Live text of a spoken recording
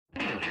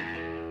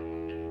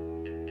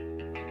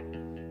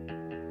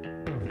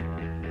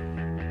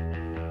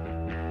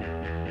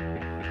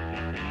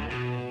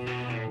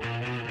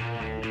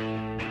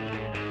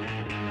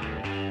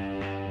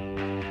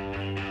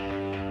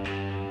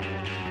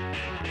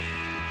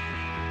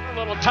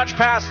little touch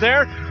pass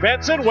there.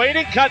 Benson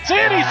waiting, cuts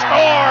in, he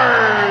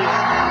scores!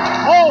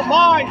 Oh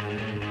my!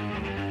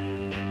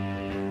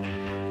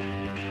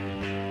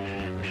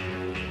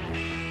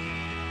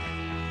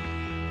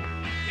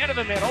 Into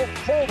the middle,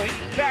 holding,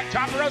 back,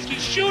 Toporowski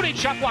shooting,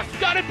 shot block,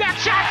 got it back,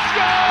 shot,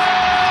 score!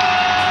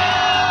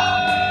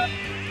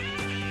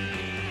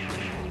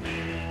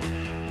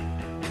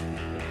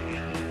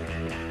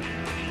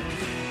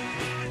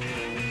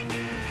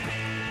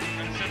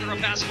 Send a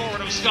pass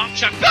forward, of stop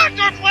check,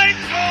 backdoor play,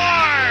 score!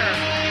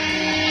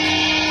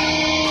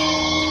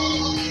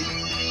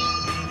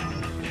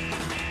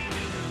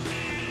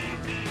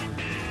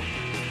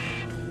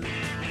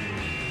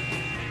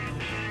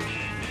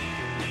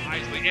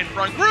 In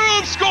front,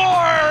 Groove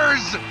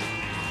scores!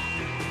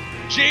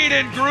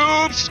 Jaden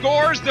Groove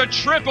scores the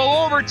triple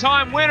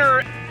overtime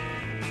winner.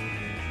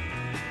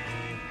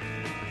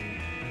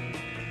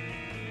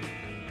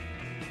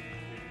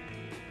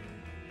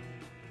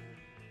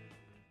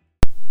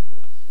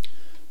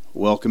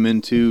 Welcome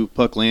into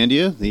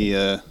Pucklandia,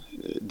 the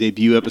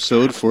debut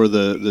episode for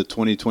the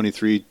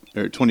 2023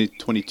 or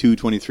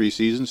 2022-23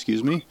 season.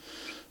 Excuse me.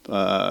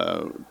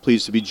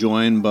 Pleased to be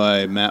joined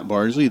by Matt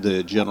Bardsley,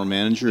 the general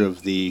manager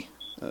of the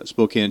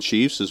Spokane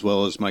Chiefs, as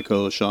well as my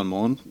co-host Sean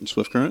Mullen in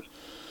Swift Current.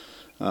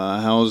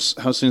 How's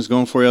things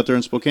going for you out there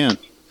in Spokane?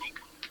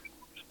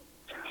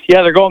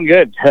 Yeah, they're going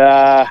good. Like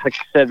I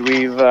said,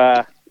 we've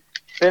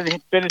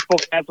been in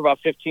Spokane for about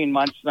 15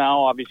 months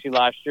now. Obviously,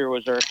 last year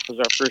was our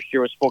first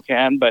year with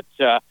Spokane, but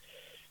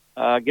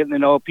getting to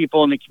know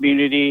people in the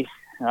community.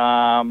 We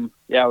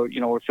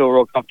feel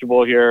real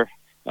comfortable here.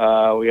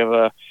 We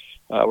have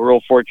we're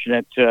real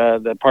fortunate,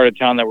 the part of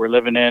town that we're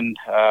living in,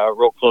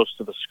 real close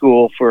to the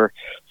school for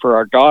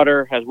our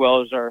daughter as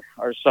well as our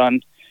son.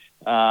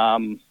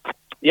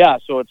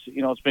 So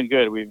it's been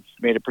good. We've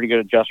made a pretty good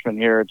adjustment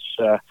here. It's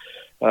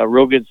a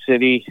real good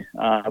city,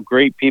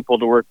 great people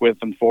to work with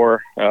and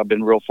for.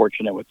 Been real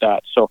fortunate with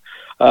that. So,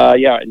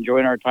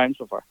 enjoying our time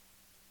so far.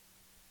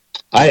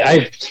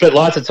 I've spent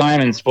lots of time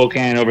in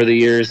Spokane over the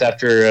years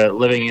after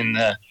living in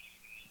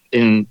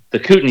the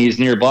Kootenays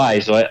nearby.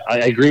 So I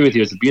agree with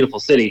you. It's a beautiful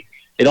city.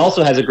 It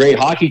also has a great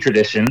hockey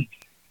tradition,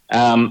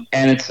 and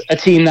it's a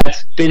team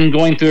that's been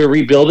going through a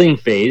rebuilding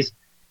phase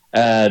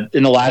in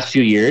the last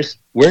few years.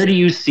 Where do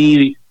you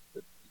see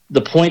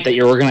the point that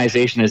your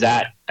organization is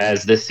at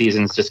as this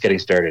season's just getting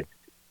started?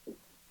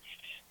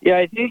 Yeah,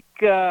 I think,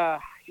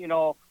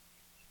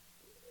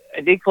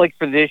 like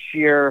for this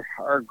year,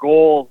 our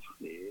goal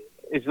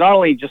is not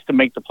only just to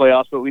make the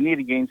playoffs, but we need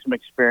to gain some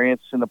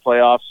experience in the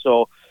playoffs.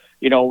 So,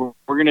 we're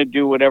going to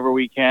do whatever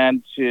we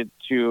can to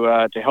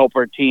help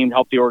our team,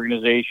 help the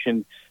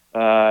organization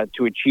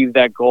to achieve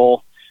that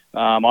goal.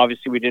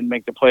 Obviously, we didn't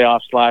make the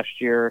playoffs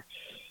last year.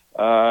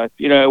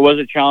 It was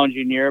a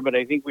challenging year, but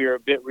I think we were a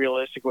bit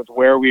realistic with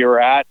where we were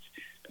at.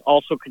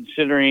 Also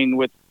considering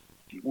with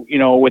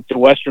the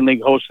Western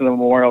League hosting the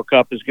Memorial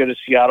Cup, as good as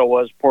Seattle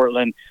was,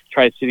 Portland,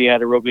 Tri-City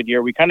had a real good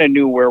year. We kind of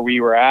knew where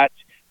we were at.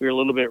 We were a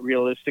little bit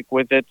realistic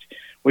with it.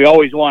 We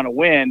always want to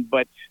win,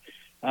 but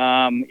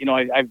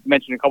I've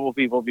mentioned a couple of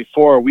people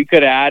before. We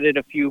could have added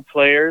a few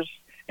players,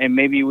 and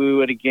maybe we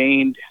would have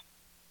gained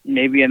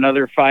maybe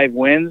another 5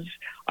 wins.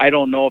 I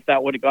don't know if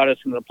that would have got us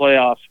into the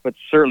playoffs, but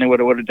certainly what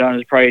it would have done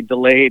is probably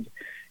delayed,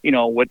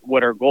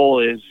 what our goal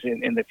is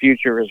in the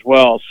future as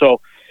well.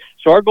 So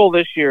our goal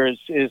this year is,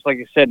 like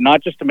I said,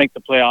 not just to make the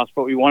playoffs,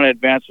 but we want to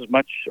advance as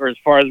much or as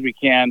far as we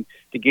can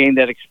to gain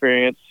that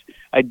experience.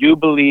 I do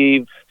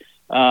believe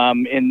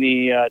in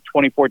the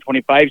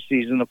 24-25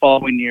 season, the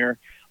following year,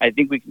 I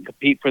think we can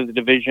compete for the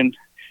division.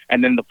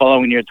 And then the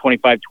following year,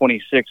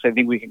 25-26, I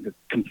think we can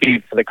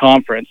compete for the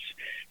conference,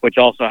 which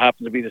also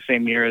happens to be the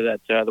same year that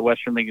the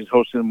Western League is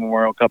hosting the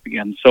Memorial Cup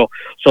again. So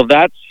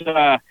that's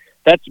a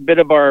bit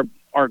of our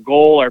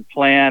goal, our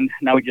plan.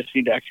 Now we just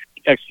need to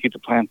execute the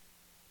plan.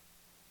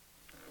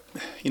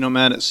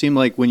 Matt, it seemed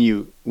like when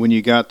you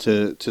got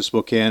to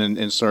Spokane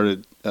and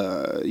started,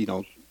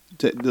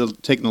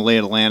 taking the lay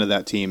of the land of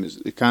that team,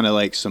 is kind of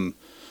like some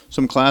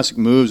classic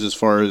moves as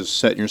far as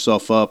setting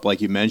yourself up,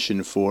 like you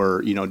mentioned,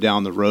 for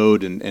down the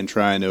road and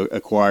trying to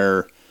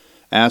acquire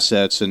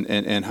assets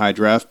and high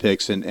draft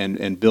picks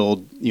and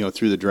build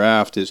through the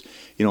draft. Do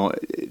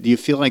you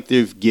feel like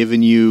they've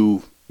given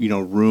you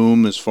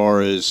room as far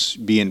as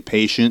being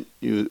patient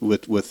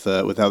with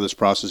how this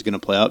process is going to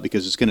play out,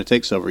 because it's going to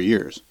take several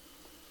years?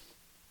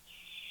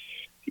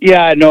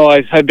 Yeah, no,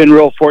 I've been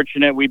real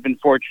fortunate. We've been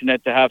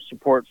fortunate to have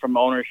support from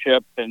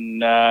ownership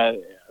and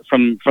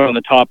from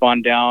the top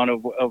on down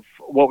of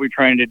what we're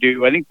trying to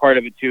do. I think part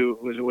of it too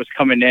was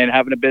coming in,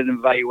 having a bit of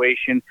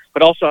evaluation,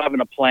 but also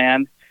having a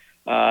plan.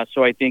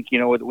 So I think,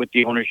 with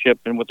the ownership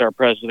and with our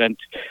president,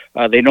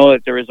 they know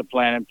that there is a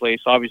plan in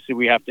place. Obviously,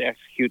 we have to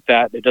execute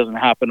that. It doesn't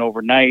happen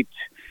overnight.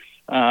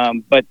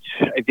 But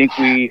I think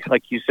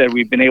like you said,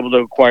 we've been able to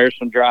acquire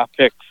some draft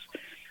picks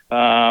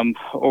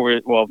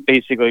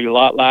basically a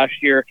lot last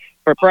year.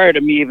 But prior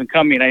to me even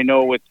coming, I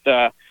know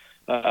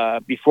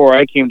before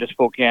I came to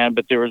Spokane,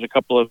 but there was a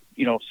couple of,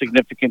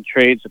 significant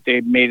trades that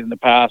they'd made in the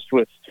past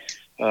with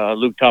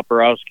Luke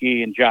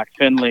Toporowski and Jack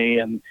Finley.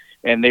 And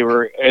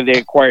they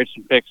acquired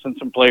some picks and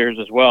some players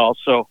as well.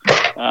 So,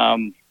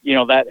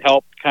 that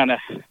helped kind of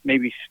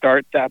maybe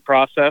start that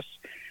process.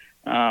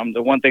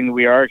 The one thing that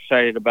we are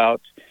excited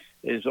about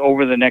is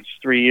over the next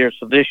 3 years.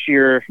 So this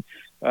year,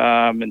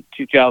 in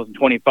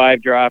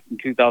 2025 draft and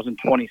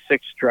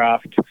 2026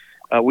 draft,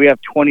 we have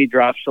 20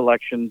 draft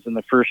selections in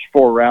the first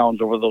 4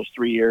 rounds over those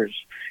 3 years,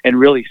 and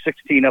really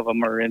 16 of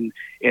them are in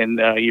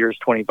years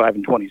 25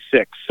 and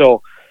 26.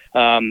 So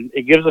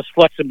it gives us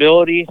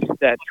flexibility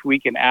that we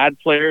can add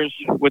players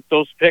with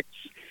those picks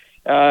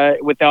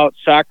without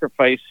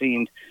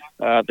sacrificing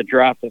the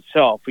draft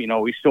itself.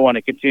 We still want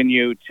to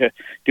continue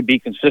to be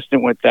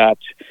consistent with that,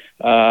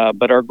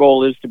 but our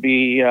goal is to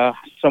be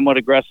somewhat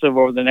aggressive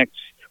over the next,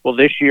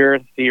 this year,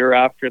 the year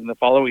after, and the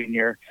following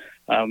year.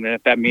 And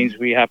if that means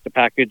we have to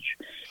package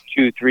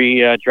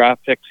 2-3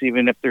 draft picks,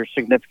 even if they're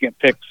significant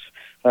picks,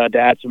 to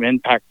add some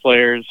impact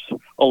players,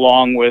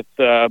 along with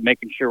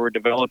making sure we're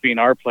developing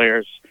our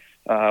players,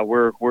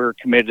 we're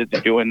committed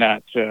to doing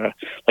that.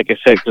 Like I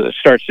said, because it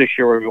starts this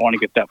year where we want to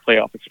get that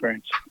playoff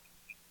experience.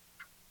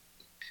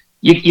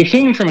 You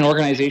came from an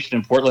organization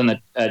in Portland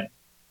that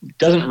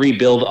doesn't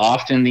rebuild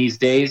often these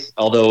days,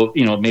 although,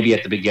 maybe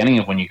at the beginning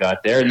of when you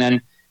got there. And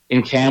then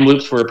in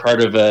Kamloops, we're a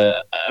part of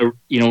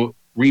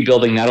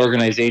rebuilding that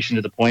organization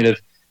to the point of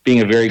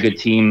being a very good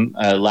team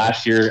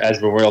last year as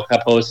the Royal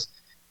Cup hosts.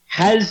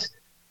 How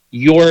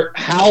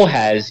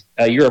has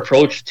your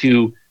approach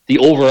to the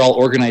overall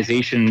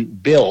organization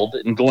build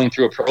and going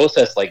through a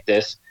process like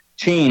this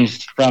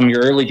changed from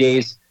your early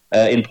days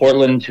in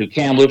Portland to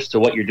Kamloops to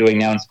what you're doing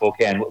now in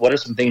Spokane? What are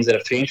some things that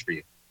have changed for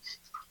you?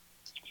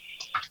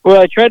 Well,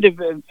 I tried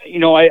to,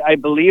 I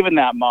believe in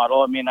that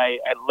model. I mean, I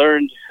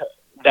learned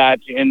that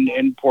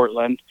in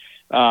Portland,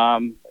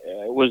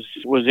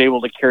 was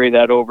able to carry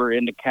that over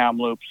into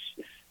Kamloops,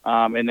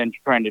 and then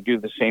trying to do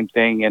the same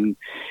thing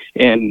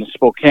in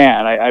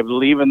Spokane. I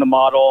believe in the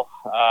model.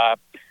 I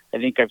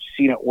think I've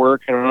seen it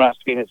work. I'm not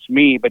saying it's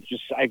me, but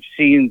just I've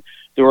seen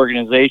the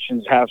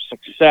organizations have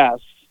success.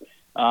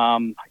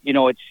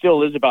 It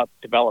still is about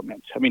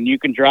development. I mean, you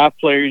can draft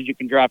players, you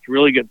can draft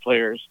really good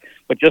players,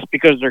 but just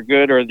because they're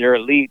good or they're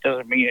elite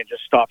doesn't mean it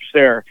just stops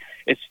there.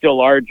 It's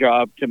still our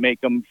job to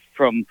make them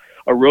from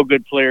a real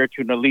good player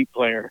to an elite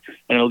player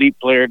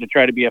to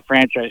try to be a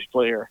franchise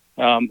player,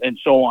 and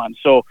so on.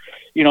 So,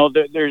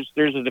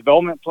 there's a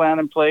development plan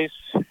in place.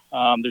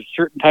 There's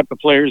certain type of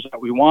players that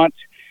we want.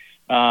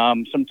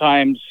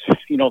 Sometimes,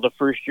 the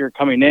first year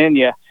coming in,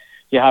 you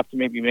have to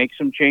maybe make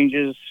some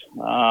changes.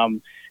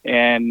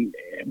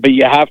 But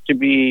you have to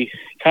be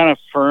kind of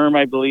firm,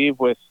 I believe,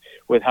 with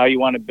how you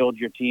want to build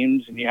your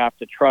teams, and you have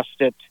to trust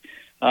it.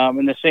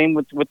 And the same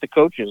with the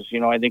coaches.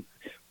 I think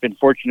I've been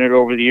fortunate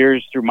over the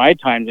years, through my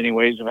times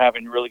anyways, of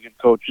having really good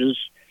coaches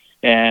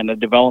and a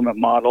development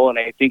model. And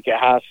I think it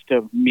has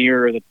to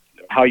mirror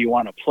how you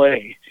want to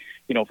play.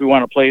 If we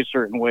want to play a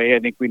certain way, I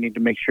think we need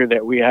to make sure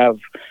that we have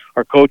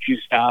our coaching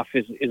staff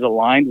is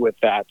aligned with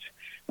that.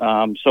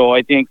 So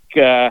I think,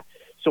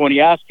 so when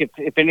you ask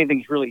if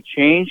anything's really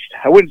changed,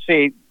 I wouldn't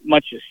say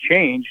much has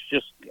changed.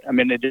 Just I'm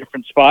in a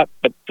different spot,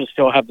 but to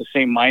still have the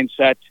same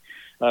mindset,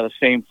 the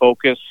same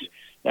focus,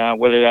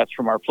 whether that's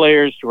from our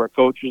players to our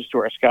coaches to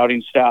our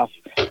scouting staff.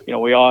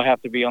 We all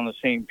have to be on the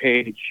same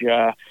page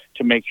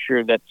to make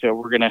sure that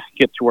we're going to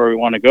get to where we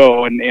want to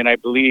go. And I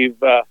believe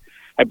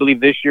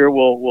this year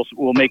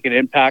we'll make an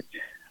impact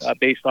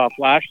based off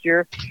last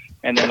year.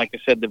 And then, like I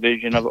said, the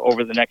vision of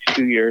over the next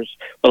 2 years.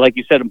 But like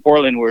you said, in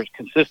Portland, we're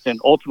consistent.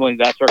 Ultimately,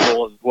 that's our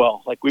goal as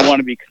well. Like, we want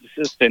to be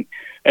consistent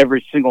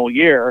every single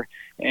year,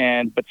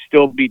 but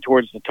still be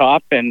towards the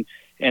top. And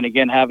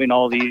again, having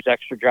all these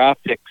extra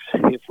draft picks,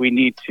 if we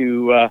need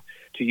to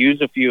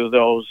use a few of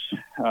those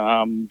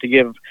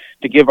to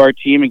give our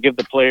team and give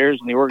the players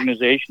and the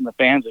organization, the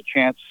fans, a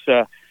chance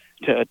to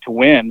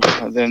win,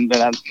 then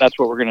that's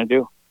what we're going to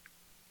do.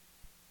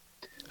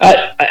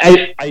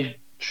 I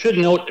should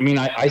note,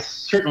 I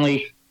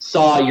certainly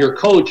saw your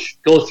coach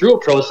go through a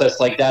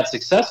process like that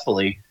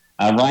successfully.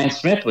 Ryan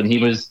Smith, when he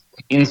was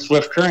in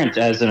Swift Current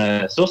as an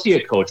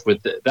associate coach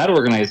with that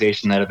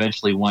organization that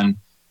eventually won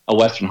a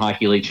Western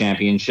Hockey League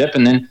championship,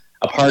 and then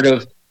a part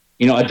of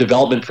a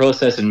development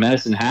process in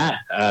Medicine Hat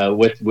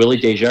with Willie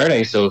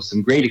Desjardins. So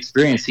some great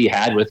experience he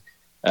had with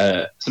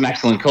some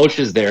excellent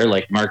coaches there,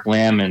 like Mark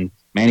Lamb and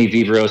Manny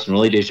Viveiros and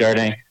Willie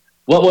Desjardins.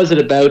 What was it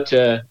about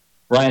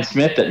Ryan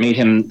Smith that made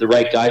him the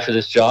right guy for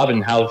this job,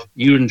 and how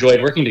you enjoyed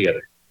working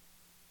together?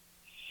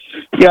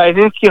 Yeah, I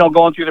think,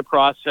 going through the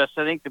process,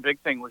 I think the big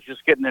thing was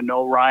just getting to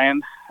know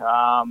Ryan.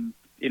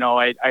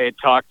 I had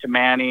talked to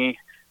Manny,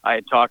 I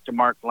had talked to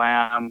Mark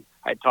Lamb,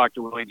 I had talked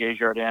to Willie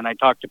Desjardins, I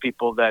talked to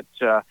people that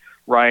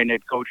Ryan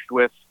had coached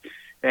with,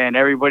 and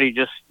everybody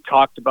just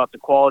talked about the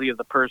quality of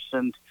the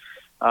person.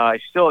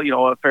 Still,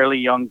 a fairly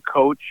young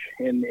coach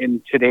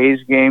in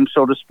today's game,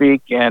 so to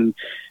speak, and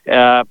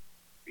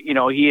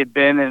he had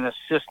been an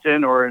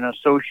assistant or an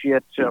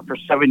associate for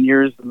 7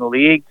 years in the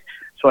league.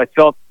 So I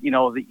felt,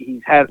 that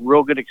he's had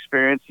real good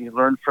experience. He's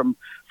learned from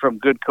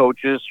good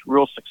coaches,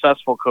 real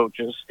successful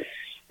coaches.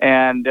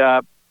 And,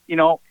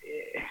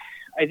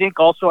 I I think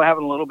also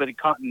having a little bit of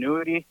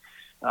continuity.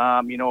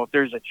 If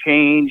there's a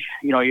change,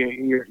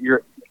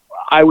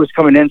 I was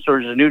coming in, so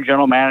there's a new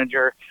general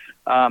manager.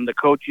 The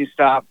coaching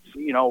staff,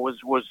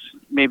 was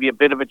maybe a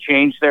bit of a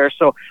change there.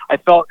 So I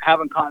felt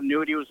having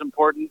continuity was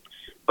important.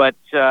 But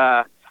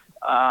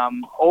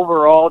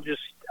overall,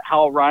 just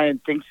how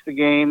Ryan thinks the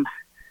game,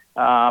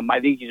 I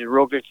think he's a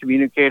real good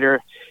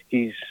communicator.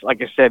 He's,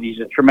 like I said, he's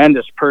a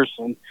tremendous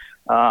person.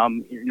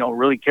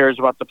 Really cares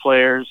about the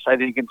players. I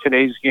think in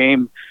today's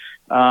game,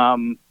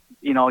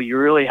 you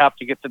really have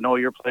to get to know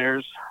your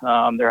players.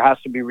 There has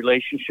to be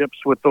relationships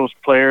with those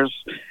players.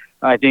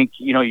 I think,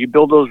 you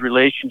build those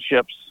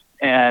relationships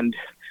and,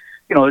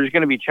 there's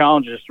going to be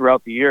challenges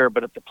throughout the year,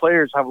 but if the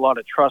players have a lot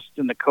of trust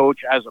in the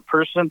coach as a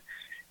person,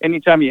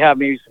 anytime you have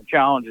maybe some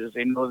challenges,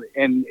 they know,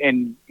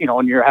 and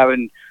you're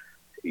having,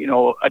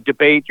 a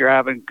debate, you're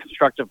having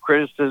constructive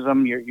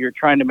criticism, you're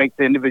trying to make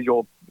the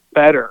individual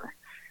better,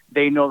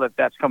 they know that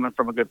that's coming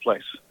from a good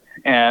place.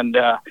 And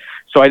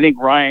so I think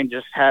Ryan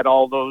just had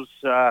all those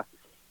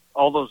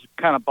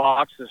kind of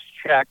boxes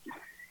checked,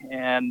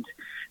 and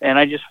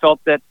I just felt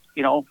that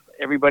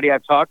everybody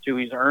I've talked to,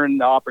 he's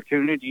earned the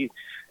opportunity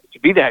to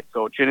be the head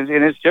coach, and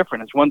it's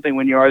different. It's one thing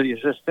when you are the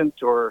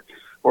assistant or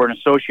an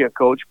associate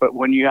coach, but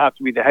when you have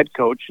to be the head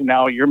coach,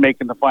 now you're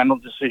making the final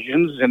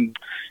decisions, and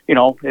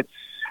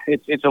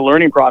it's a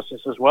learning process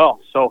as well.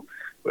 So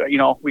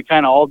we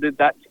kind of all did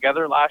that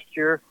together last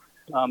year.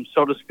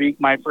 So to speak,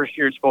 my first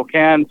year in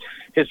Spokane,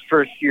 his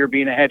first year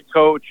being a head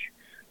coach.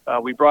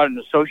 We brought an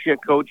associate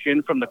coach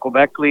in from the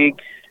Quebec League.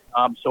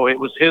 So it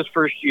was his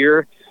first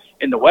year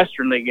in the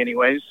Western League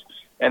anyways.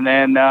 And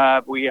then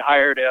we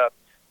hired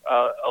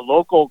a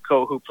local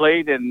coach who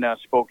played in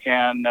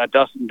Spokane,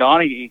 Dustin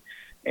Donaghy.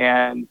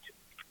 And,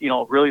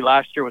 really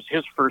last year was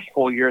his first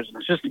full year as an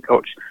assistant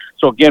coach.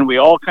 So again, we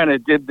all kind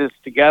of did this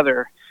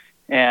together.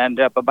 And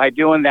but by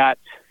doing that,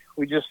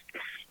 we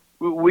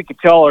could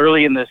tell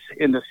early in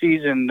the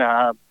season,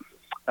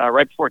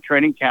 right before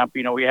training camp,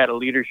 we had a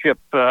leadership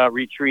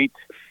retreat,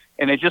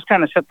 and it just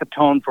kind of set the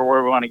tone for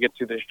where we want to get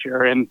to this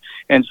year. And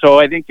so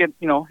I think it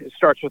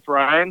starts with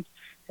Ryan,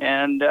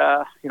 and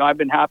I've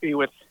been happy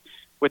with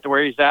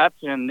where he's at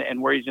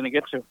and where he's going to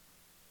get to.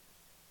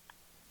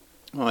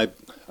 Well,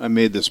 I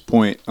made this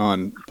point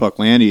on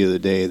Pucklandia the other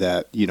day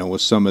that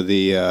with some of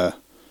the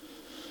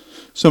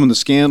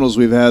scandals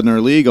we've had in our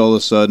league all of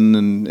a sudden,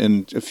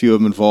 and a few of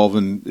them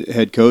involving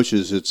head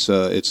coaches,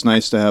 it's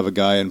nice to have a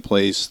guy in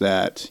place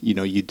that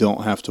you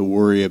don't have to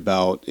worry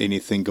about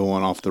anything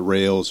going off the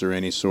rails or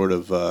any sort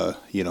of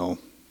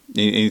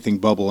anything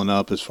bubbling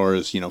up as far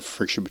as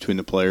friction between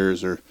the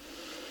players or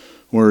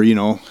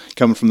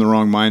coming from the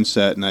wrong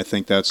mindset. And I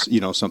think that's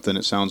something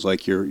that sounds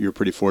like you're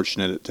pretty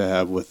fortunate to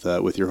have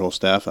with your whole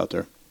staff out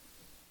there.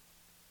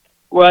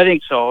 Well, I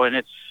think so, and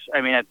at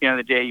the end of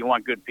the day, you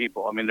want good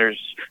people. I mean, there's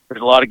a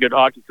lot of good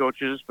hockey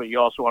coaches, but you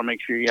also want to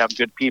make sure you have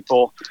good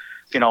people.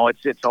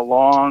 It's a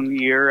long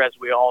year, as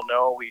we all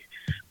know. We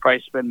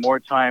probably spend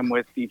more time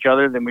with each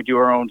other than we do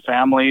our own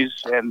families,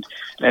 and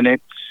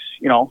it's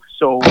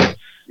so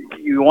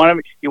you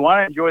want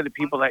to enjoy the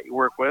people that you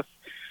work with,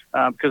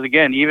 because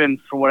again, even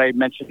from what I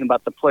mentioned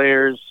about the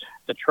players,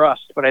 the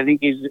trust, but I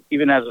think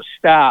even as a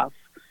staff,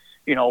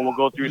 we'll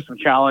go through some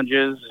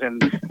challenges,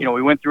 and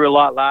we went through a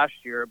lot last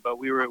year, but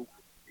we were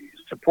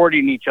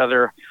supporting each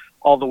other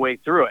all the way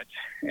through it.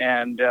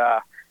 And,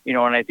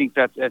 and I think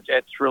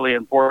that's really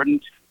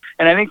important.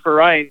 And I think for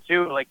Ryan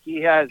too, like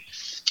he has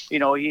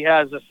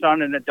a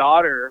son and a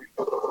daughter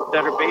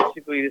that are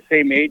basically the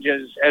same age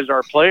as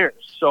our players.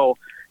 So,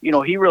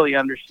 he really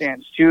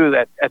understands too,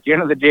 that at the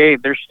end of the day,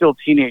 they're still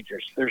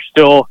teenagers. They're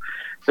still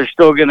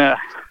gonna,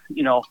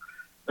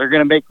 they're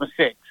gonna make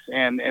mistakes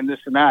and this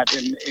and that.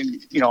 And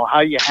how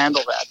you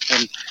handle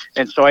that.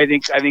 And so I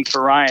think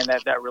for Ryan,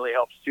 that really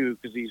helps too,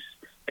 because he's,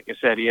 like I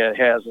said, he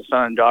has a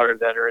son and daughter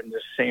that are in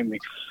the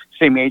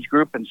same age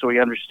group, and so he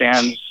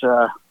understands,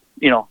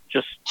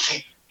 just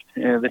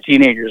the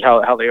teenagers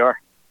how they are.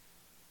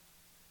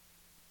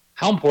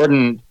 How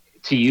important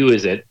to you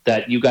is it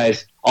that you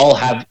guys all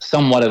have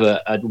somewhat of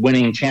a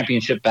winning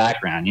championship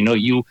background?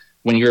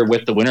 When you're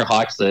with the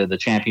Winterhawks, the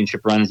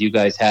championship runs you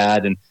guys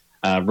had, and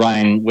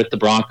Ryan with the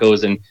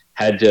Broncos and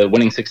had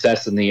winning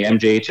success in the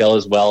MJHL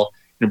as well.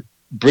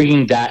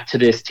 Bringing that to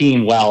this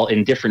team while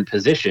in different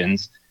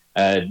positions.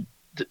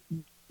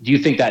 Do you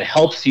think that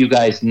helps you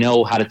guys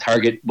know how to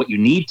target what you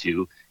need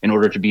to in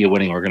order to be a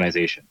winning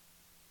organization?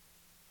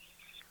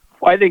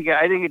 Well, I think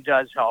it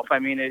does help. I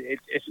mean,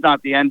 it's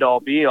not the end all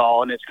be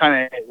all, and it's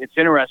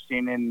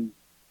interesting. And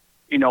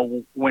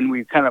when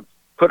we kind of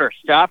put our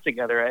staff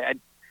together,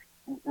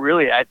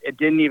 it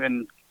didn't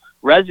even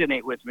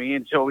resonate with me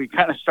until we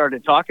kind of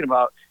started talking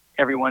about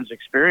everyone's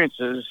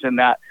experiences, and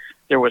that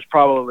there was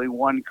probably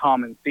one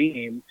common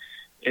theme,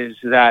 is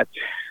that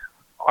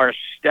our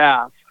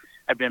staff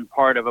had been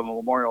part of a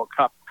Memorial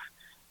Cup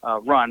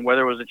run,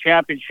 whether it was a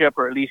championship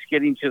or at least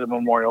getting to the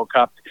Memorial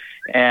Cup.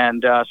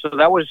 And so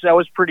that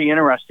was pretty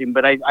interesting.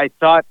 But I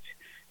thought,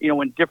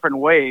 in different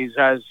ways,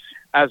 as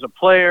a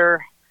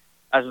player,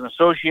 as an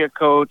associate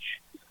coach,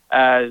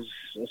 as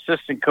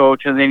assistant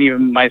coach, and then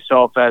even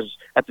myself as,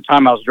 at the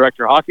time I was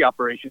director of hockey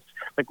operations,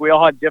 like we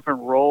all had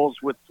different roles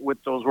with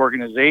those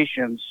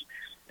organizations,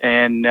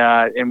 and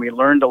we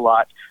learned a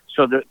lot.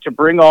 So to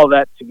bring all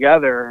that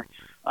together,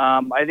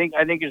 I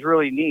think is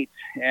really neat,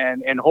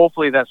 and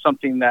hopefully that's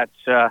something that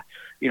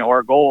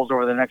our goals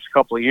over the next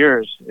couple of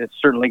years. It's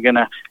certainly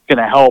gonna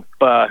help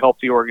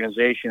the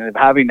organization of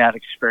having that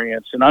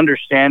experience and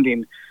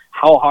understanding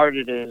how hard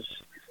it is.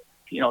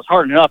 It's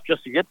hard enough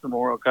just to get to the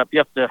Memorial Cup. You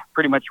have to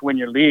pretty much win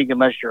your league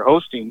unless you're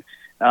hosting.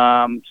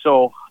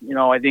 So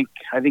I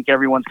think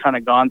everyone's kind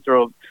of gone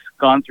through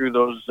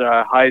those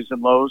highs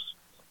and lows,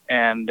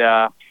 and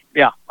I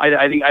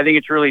think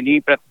it's really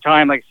neat. But at the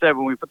time, like I said,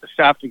 when we put the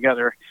staff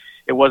together,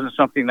 it wasn't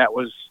something that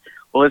was,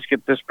 well, let's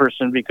get this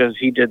person because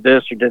he did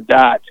this or did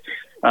that.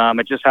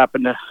 It just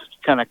happened to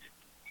kind of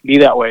be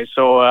that way.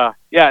 So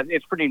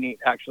it's pretty neat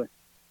actually.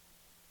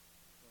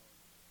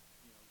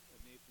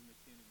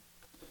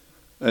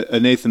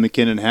 A Nathan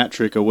McKinnon hat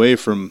trick away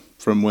from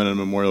winning a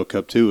Memorial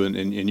Cup too,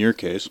 in your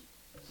case.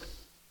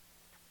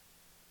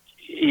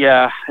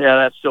 Yeah,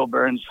 that still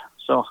burns.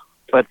 So,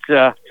 but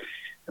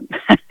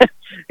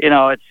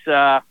it's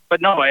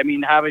but no, I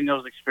mean, having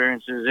those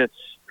experiences, it's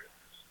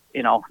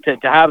to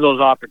have those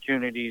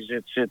opportunities,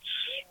 it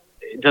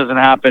doesn't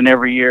happen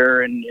every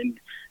year, and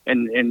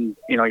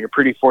you're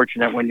pretty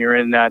fortunate when you're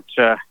in that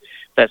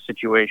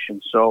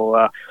situation.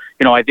 So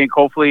I think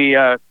hopefully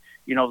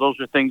those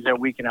are things that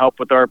we can help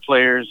with our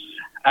players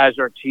as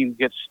our team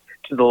gets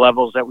to the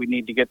levels that we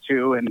need to get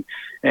to,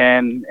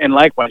 and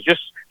likewise,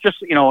 just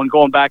and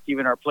going back to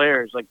even our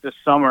players, like this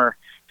summer,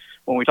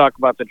 when we talk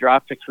about the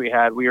draft picks we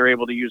had, we were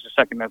able to use a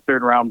second and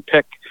third round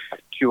pick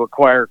to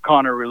acquire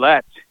Connor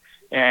Roulette,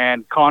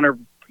 and Connor,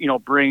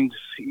 brings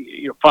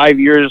 5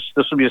 years.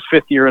 This will be his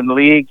 5th year in the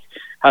league,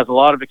 has a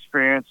lot of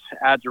experience,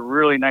 adds a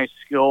really nice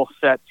skill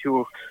set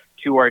to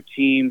our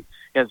team.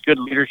 He has good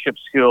leadership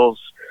skills.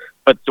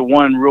 But the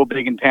one real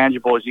big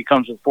intangible is he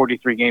comes with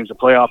 43 games of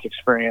playoff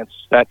experience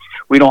that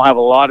we don't have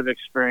a lot of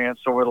experience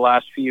over the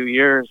last few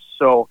years.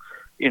 So,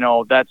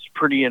 that's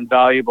pretty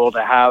invaluable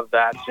to have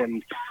that,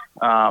 and,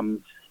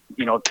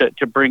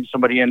 to bring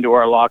somebody into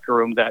our locker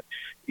room that,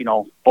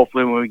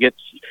 hopefully when we get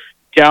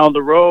down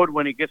the road,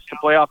 when it gets to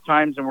playoff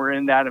times and we're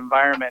in that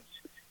environment,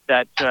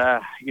 that,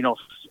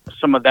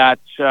 some of that,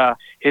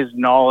 his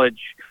knowledge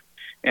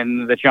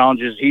and the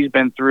challenges he's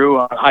been through,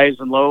 highs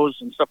and lows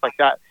and stuff like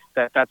that,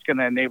 that's going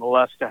to enable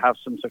us to have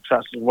some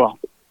success as well.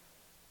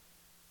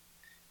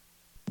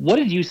 What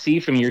did you see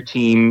from your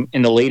team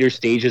in the later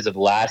stages of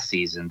last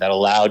season that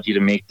allowed you to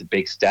make the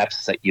big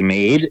steps that you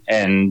made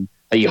and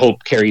that you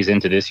hope carries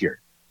into this year?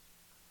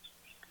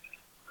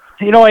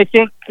 I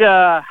think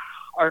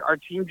our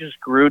team just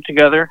grew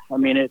together. I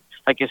mean,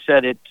 like I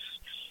said,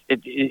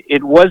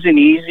 it wasn't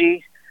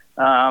easy.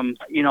 Some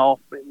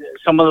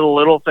of the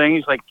little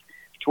things, like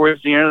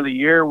towards the end of the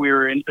year, we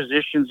were in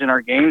positions in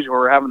our games where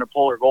we're having to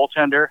pull our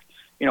goaltender,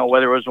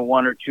 whether it was a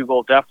 1 or 2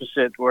 goal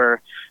deficit,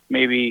 where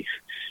maybe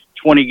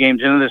 20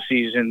 games into the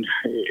season,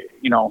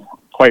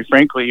 quite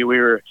frankly, we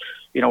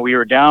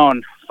were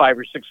down 5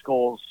 or 6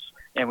 goals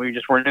and we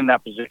just weren't in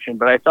that position.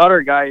 But I thought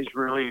our guys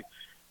really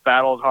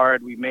battled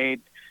hard. We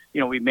made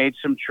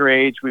some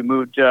trades. We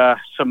moved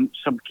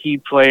some key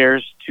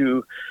players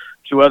to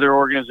other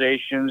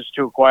organizations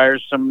to acquire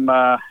some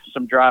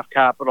draft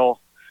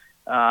capital.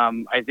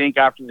 I think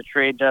after the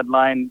trade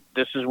deadline,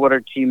 this is what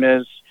our team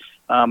is.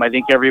 I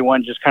think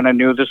everyone just kind of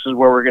knew this is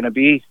where we're going to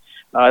be.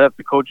 That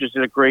the coaches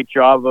did a great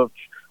job of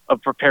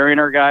preparing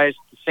our guys.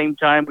 At the same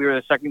time, we were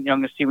the second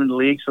youngest team in the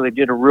league, so they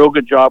did a real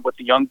good job with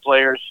the young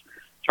players,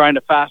 trying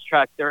to fast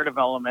track their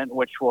development,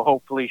 which will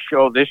hopefully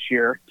show this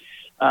year.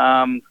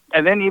 And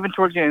then even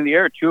towards the end of the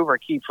year, 2 of our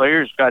key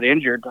players got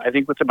injured. I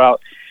think with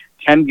about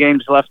 10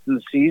 games left in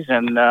the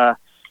season,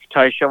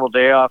 Ty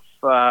Cheveldayoff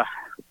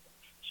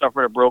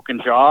suffered a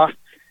broken jaw,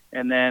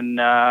 and then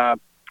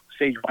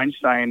Sage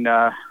Weinstein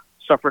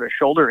suffered a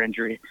shoulder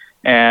injury.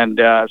 And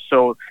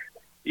so,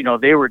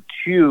 they were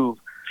 2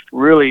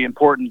 really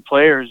important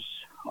players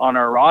on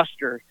our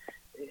roster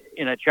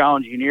in a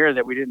challenging year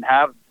that we didn't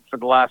have for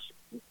the last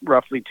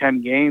roughly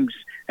 10 games.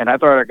 And I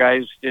thought our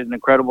guys did an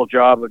incredible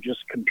job of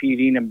just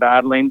competing and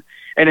battling.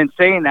 And in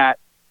saying that,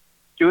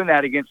 doing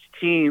that against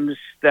teams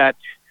that,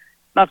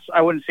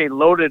 I wouldn't say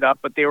loaded up,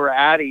 but they were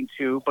adding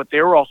to, but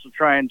they were also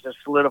trying to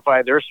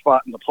solidify their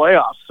spot in the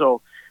playoffs.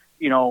 So,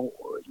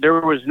 there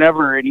was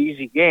never an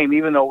easy game,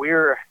 even though we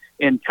were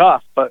in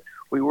tough, but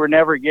we were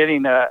never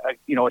getting a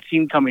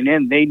team coming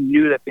in. They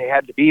knew that they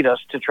had to beat us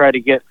to try to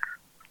get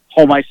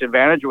home ice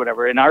advantage or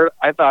whatever. And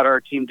I thought our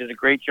team did a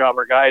great job.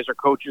 Our guys, our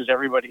coaches,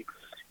 everybody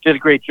did a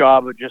great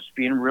job of just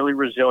being really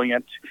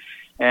resilient.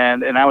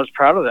 And I was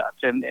proud of that.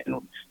 And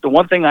the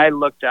one thing I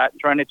looked at,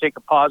 trying to take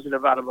a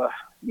positive out of a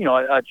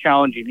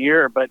challenging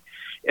year, but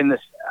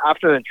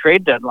after the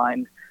trade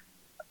deadline,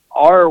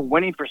 our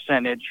winning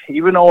percentage,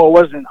 even though it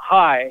wasn't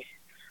high,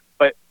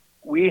 but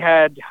we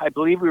had, I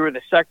believe we were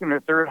the second or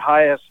third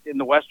highest in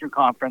the Western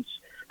Conference,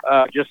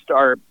 just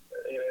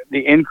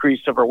the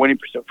increase of our winning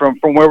percent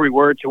from where we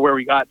were to where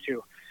we got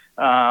to.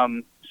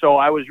 So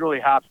I was really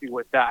happy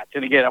with that.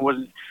 And again, I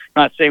wasn't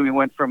not saying we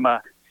went from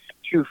a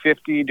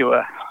 250 to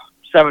a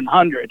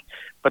 700,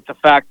 but the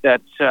fact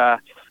that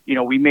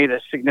we made a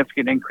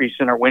significant increase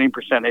in our winning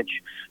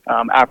percentage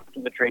after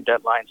the trade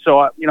deadline.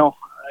 So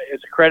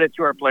it's a credit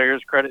to our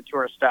players, credit to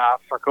our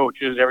staff, our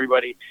coaches,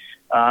 everybody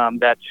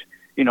that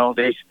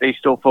they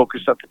still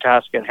focus on the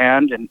task at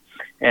hand,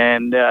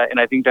 and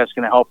I think that's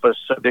going to help us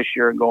this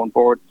year and going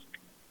forward.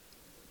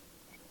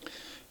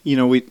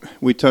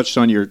 We touched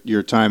on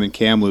your time in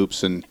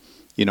Kamloops, and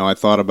I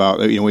thought about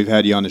we've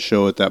had you on the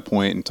show at that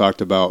point and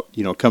talked about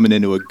coming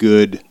into a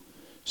good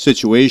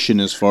situation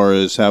as far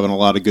as having a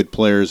lot of good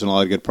players and a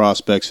lot of good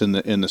prospects in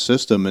the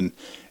system,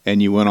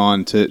 and you went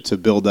on to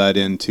build that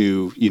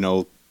into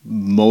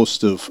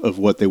most of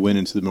what they went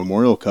into the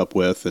Memorial Cup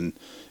with, and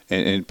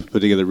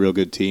put together a real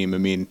good team. I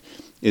mean,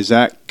 is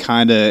that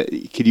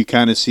could you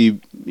kind of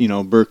see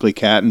Berkeley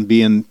Catton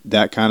being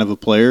that kind of a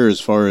player as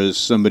far as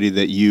somebody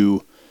that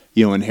you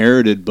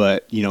inherited,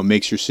 but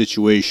makes your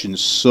situation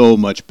so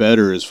much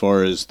better as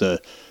far as the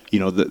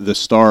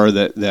star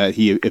that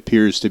he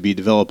appears to be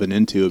developing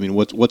into? I mean,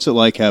 what's it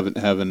like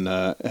having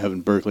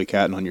Berkeley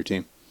Catton on your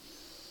team?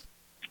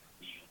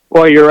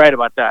 Well, you're right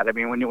about that. I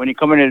mean, when you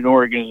come into an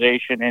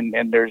organization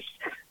and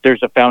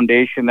there's a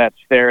foundation that's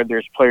there,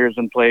 there's players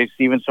in place,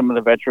 even some of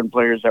the veteran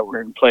players that were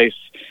in place.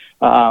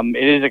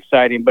 It is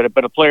exciting, but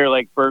a player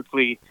like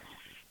Berkeley,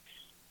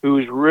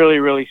 who's really,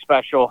 really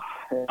special,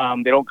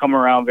 they don't come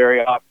around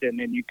very often,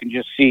 and you can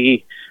just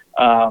see,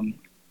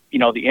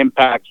 the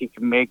impact he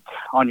can make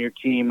on your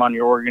team, on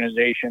your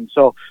organization.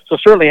 So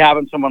certainly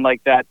having someone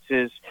like that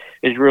is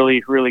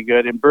really, really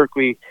good. And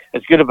Berkeley,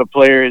 as good of a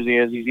player as he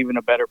is, he's even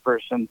a better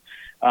person.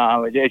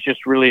 It's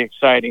just really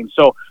exciting.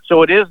 So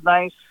it is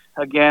nice.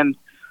 Again,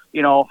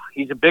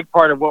 he's a big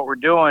part of what we're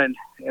doing,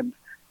 and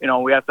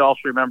we have to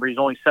also remember he's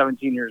only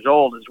 17 years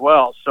old as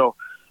well. So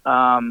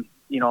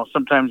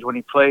sometimes when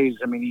he plays,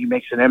 I mean, he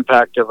makes an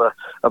impact of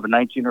a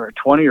 19 or a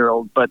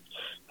 20-year-old. But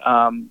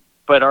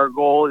our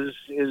goal is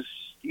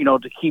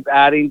to keep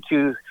adding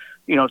to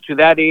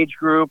that age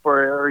group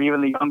or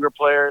even the younger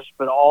players,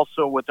 but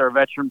also with our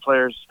veteran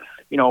players.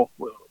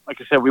 Like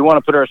I said, we want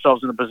to put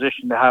ourselves in a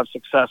position to have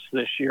success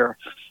this year,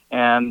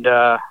 and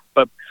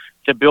but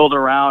to build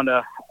around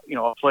a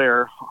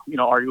player,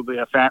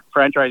 arguably a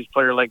franchise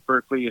player like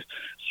Berkeley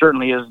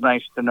certainly is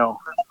nice to know.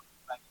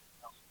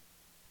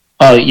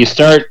 You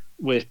start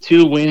with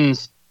 2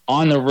 wins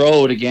on the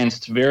road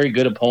against very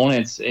good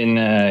opponents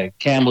in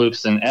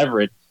Kamloops and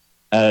Everett.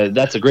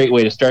 That's a great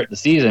way to start the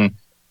season.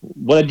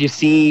 What did you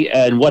see,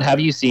 and what have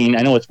you seen?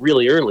 I know it's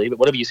really early, but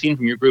what have you seen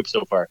from your group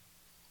so far?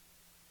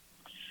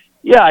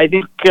 Yeah, I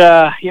think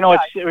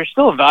we're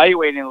still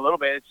evaluating a little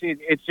bit.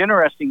 It's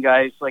interesting,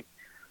 guys. Like,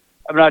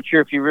 I'm not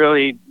sure if you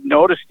really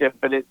noticed it,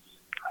 but it's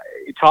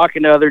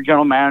talking to other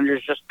general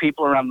managers, just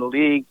people around the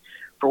league.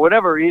 For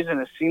whatever reason,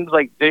 it seems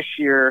like this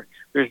year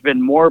there's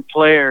been more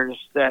players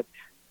that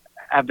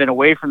have been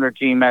away from their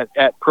team at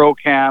pro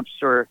camps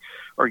or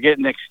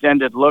getting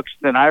extended looks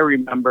than I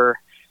remember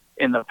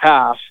in the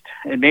past.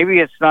 And maybe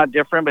it's not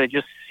different, but it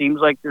just seems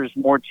like there's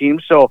more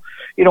teams. So,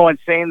 in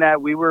saying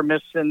that, we were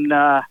missing,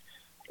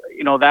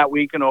 that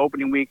weekend,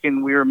 opening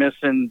weekend, we were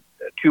missing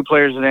 2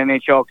 players at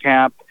NHL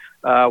camp.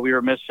 We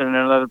were missing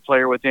another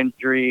player with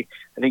injury.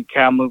 I think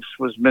Kamloops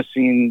was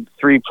missing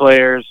 3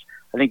 players.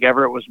 I think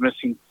Everett was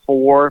missing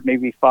 4,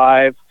 maybe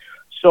 5.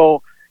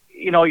 So,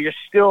 you're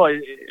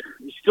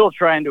still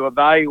trying to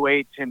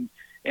evaluate and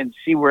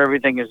see where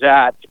everything is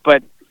at.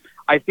 But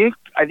I think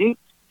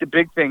the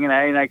big thing, and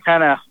I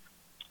kind of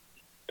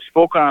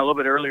spoke on it a little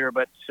bit earlier,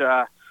 but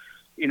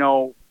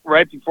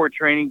right before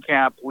training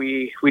camp,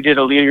 we did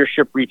a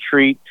leadership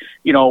retreat,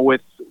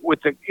 with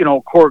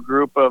the core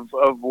group of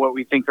what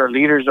we think our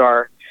leaders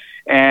are,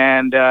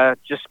 and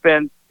just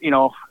spent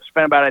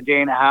about a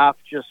day and a half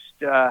just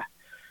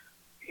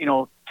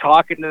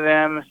talking to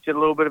them, did a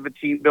little bit of a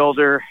team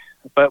builder.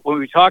 But when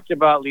we talked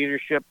about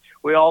leadership,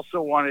 we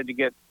also wanted to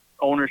get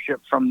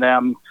ownership from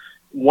them,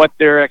 what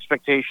their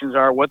expectations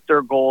are, what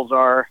their goals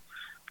are,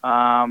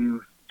 how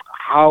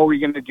are we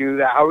going to do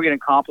that, how are we going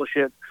to accomplish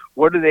it,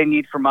 what do they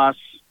need from us,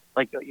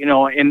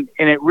 and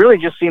it really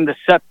just seemed to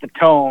set the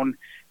tone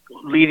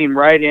leading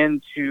right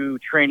into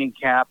training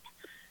camp,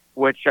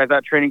 which I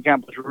thought training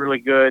camp was really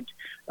good,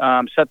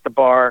 set the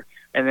bar,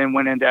 and then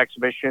went into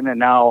exhibition, and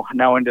now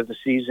into the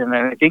season.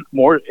 And I think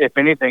more, if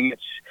anything,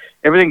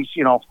 everything's,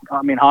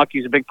 hockey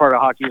is a big part of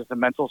hockey is the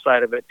mental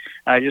side of it.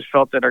 And I just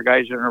felt that our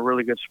guys are in a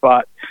really good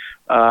spot.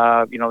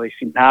 They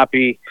seem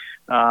happy.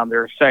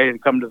 They're excited to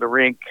come to the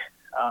rink,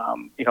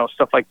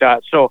 stuff like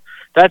that. So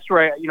that's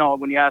where,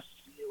 when you ask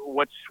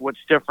what's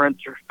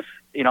different,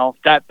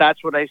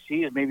 that's what I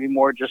see is maybe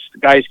more just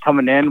guys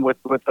coming in with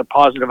a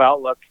positive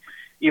outlook,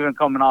 even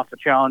coming off a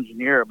challenging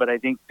year. But I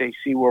think they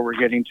see where we're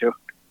getting to.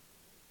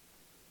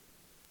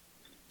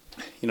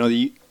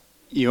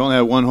 You only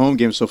have 1 home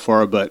game so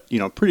far, but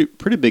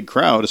pretty big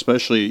crowd,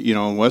 especially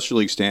in Western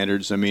League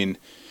standards. I mean,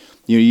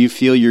 you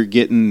feel you're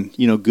getting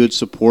good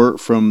support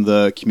from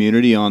the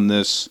community on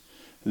this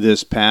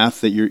this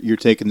path that you're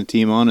taking the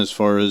team on, as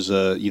far as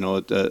a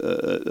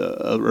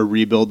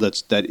rebuild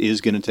that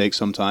is going to take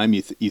some time?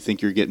 You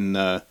think you're getting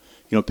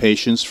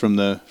patience from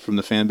the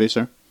fan base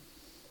there?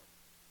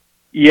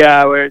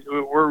 Yeah,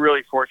 we're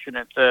really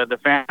fortunate. The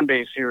fan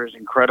base here is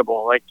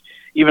incredible. Like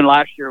even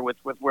last year with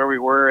where we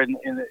were in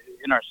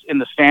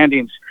the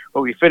standings,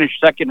 but we finished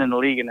second in the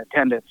league in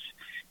attendance.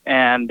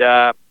 And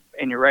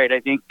you're right.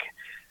 I think,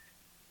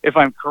 if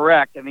I'm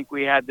correct, I think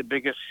we've had the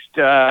biggest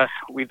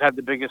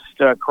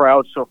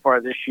crowd so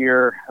far this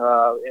year.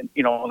 In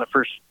the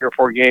first 3 or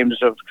 4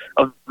 games of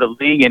the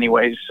league,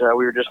 anyways,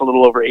 we were just a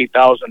little over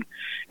 8,000.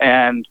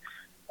 And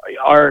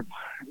our,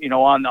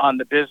 on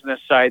the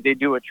business side, they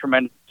do a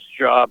tremendous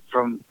job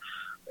from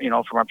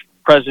our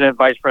president,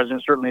 vice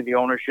president, certainly the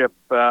ownership,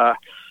 our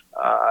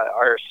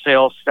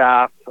sales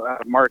staff,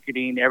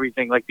 marketing,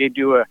 everything. Like they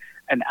do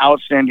an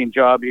outstanding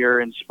job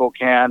here in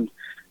Spokane.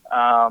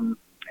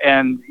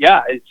 And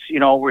yeah, it's,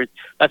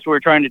 that's what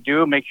we're trying to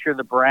do, make sure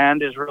the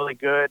brand is really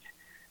good.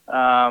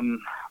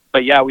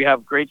 But yeah, we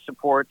have great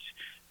support.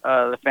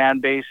 The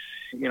fan base,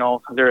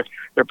 they're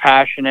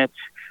passionate.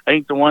 I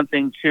think the one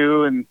thing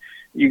too, and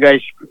you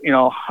guys,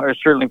 are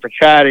certainly for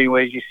Chad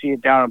anyways, you see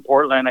it down in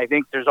Portland. I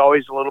think there's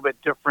always a little bit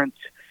different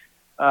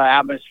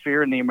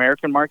atmosphere in the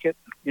American market.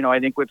 I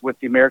think with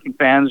the American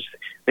fans,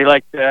 they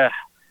like to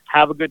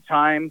have a good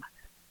time.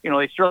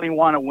 They certainly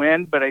want to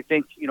win, but I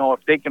think, if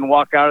they can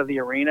walk out of the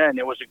arena and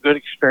it was a good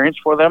experience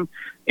for them,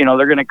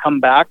 they're going to come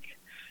back.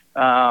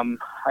 I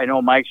know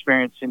my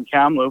experience in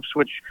Kamloops,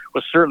 which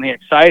was certainly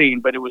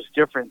exciting, but it was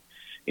different.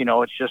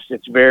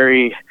 It's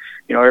very,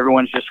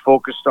 everyone's just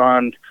focused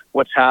on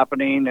what's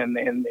happening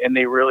and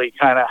they really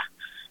kind of,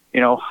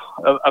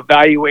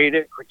 evaluate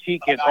it,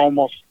 critique it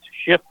almost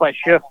shift by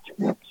shift.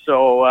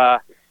 So,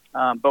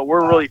 but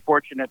we're really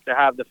fortunate to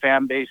have the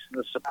fan base and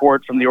the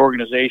support from the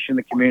organization,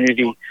 the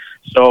community.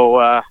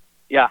 So,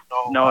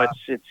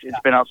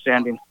 it's been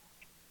outstanding.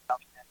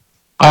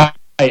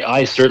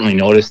 I certainly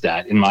noticed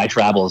that in my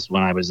travels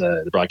when I was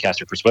the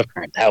broadcaster for Swift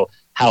Current,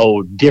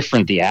 how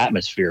different the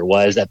atmosphere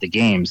was at the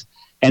games.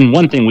 And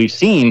one thing we've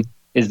seen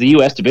is the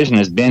U.S. division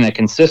has been a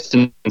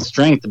consistent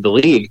strength of the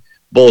league,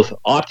 both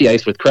off the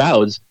ice with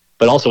crowds,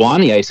 but also on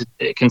the ice,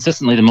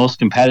 consistently the most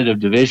competitive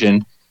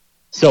division.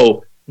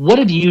 So what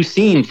have you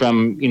seen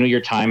from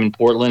your time in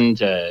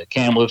Portland,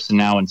 Kamloops, and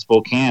now in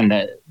Spokane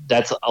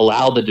that's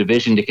allowed the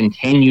division to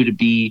continue to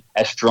be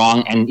as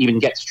strong and even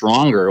get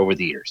stronger over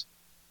the years?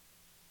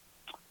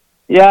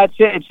 Yeah, it's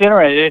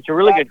interesting. It's a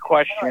really good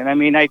question. I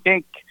mean, I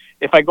think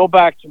if I go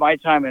back to my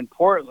time in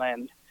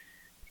Portland,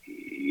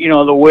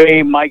 the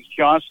way Mike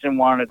Johnston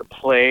wanted to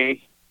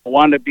play,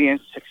 wanted to be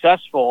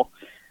successful,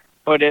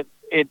 but it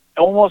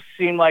almost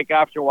seemed like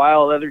after a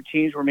while other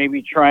teams were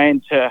maybe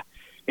trying to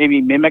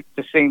mimic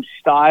the same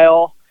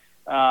style.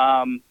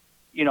 And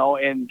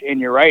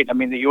you're right. I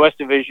mean, the U.S.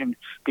 division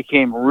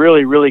became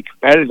really, really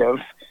competitive.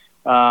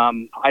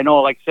 I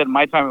know, like I said, in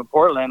my time in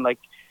Portland, like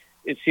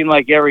it seemed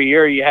like every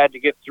year you had to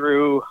get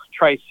through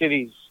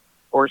Tri-Cities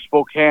or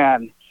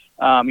Spokane.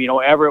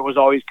 Everett was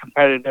always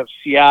competitive.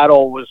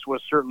 Seattle was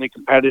certainly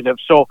competitive.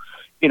 So,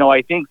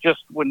 I think just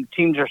when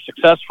teams are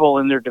successful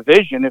in their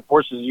division, it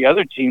forces the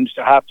other teams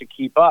to have to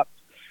keep up.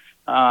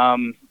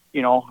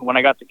 When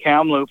I got to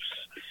Kamloops,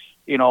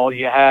 you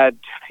had,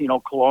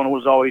 Kelowna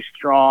was always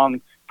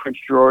strong. Prince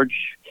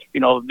George,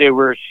 they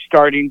were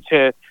starting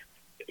to,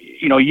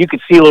 you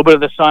could see a little bit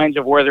of the signs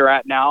of where they're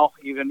at now,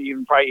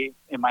 even probably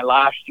in my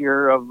last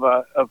year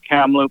of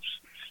Kamloops.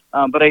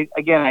 But I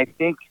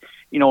think,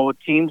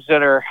 teams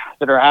that are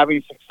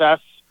having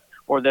success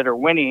or that are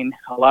winning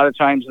a lot of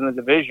times in the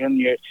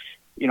division,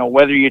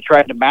 whether you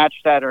try to match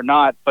that or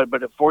not, but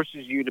it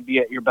forces you to be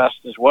at your best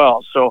as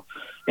well. So,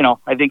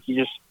 I think you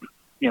just,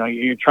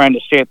 you're trying to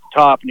stay at the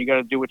top and you got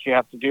to do what you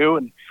have to do.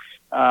 And,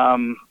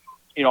 and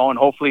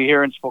hopefully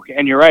here in Spokane,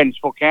 and you're right, in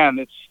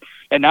Spokane,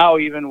 and now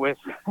even with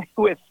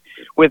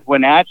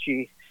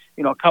Wenatchee,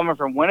 coming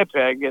from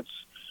Winnipeg, it's,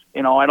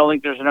 I don't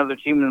think there's another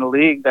team in the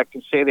league that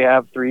can say they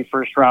have 3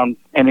 first-round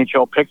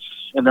NHL picks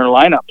in their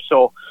lineup.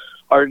 So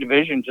our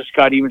division just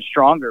got even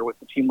stronger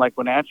with a team like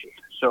Wenatchee.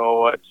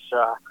 So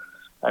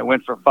I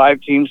went from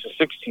 5 teams to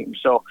 6 teams.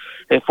 So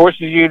it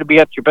forces you to be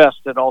at your best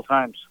at all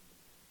times.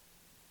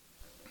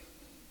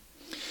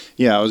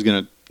 Yeah, I was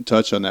going to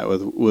touch on that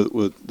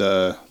with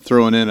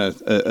throwing in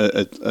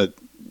the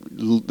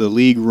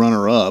league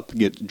runner-up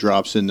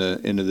drops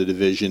into the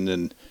division,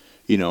 and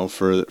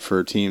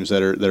for teams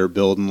that are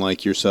building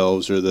like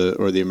yourselves or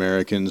the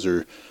Americans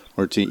or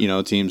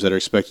teams that are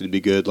expected to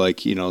be good like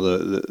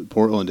the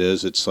Portland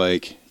is. It's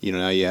like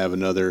now you have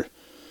another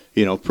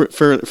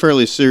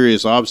fairly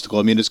serious obstacle.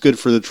 I mean, it's good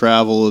for the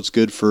travel, it's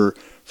good for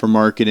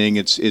marketing,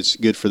 it's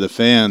good for the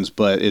fans,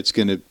 but it's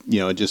gonna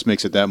it just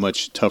makes it that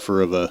much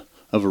tougher of a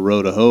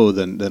row to hoe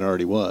than it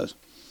already was.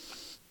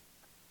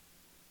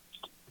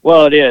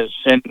 Well, it is,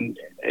 and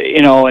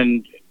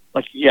I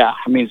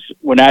mean,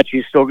 Wenatchee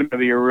is still going to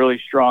be a really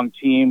strong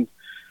team,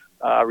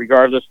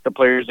 regardless of the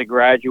players that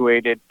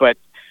graduated. But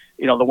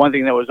the one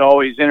thing that was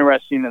always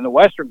interesting in the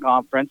Western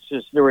Conference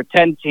is there were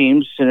 10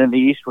 teams, and in the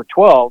East were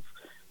 12.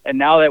 And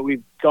now that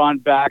we've gone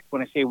back,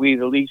 when I say we,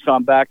 the league's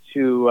gone back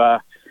to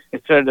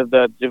instead of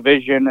the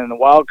division and the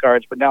wild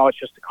cards, but now it's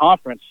just the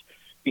conference.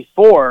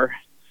 Before,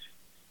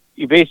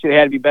 you basically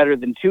had to be better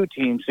than 2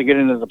 teams to get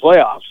into the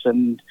playoffs,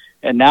 and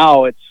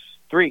now it's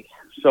 3.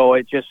 So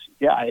it just,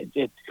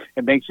 it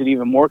makes it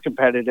even more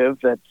competitive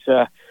that,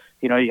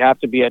 you have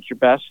to be at your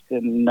best.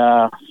 And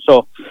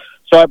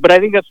but I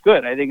think that's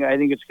good. I think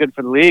it's good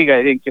for the league.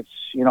 I think it's,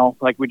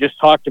 like we just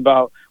talked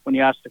about when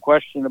you asked the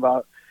question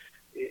about,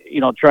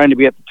 trying to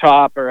be at the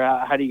top, or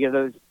how do you get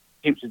other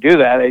teams to do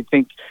that? I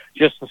think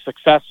just the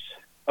success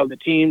of the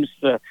teams,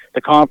 the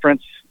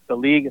conference, the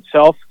league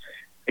itself,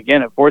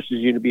 again, it forces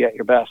you to be at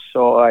your best.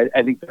 So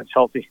I think that's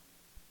healthy.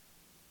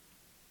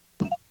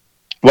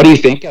 What do you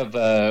think of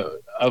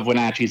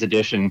Wenatchee's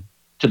addition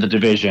to the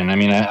division? I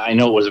mean, I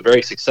know it was a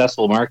very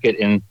successful market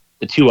in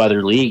the 2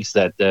 other leagues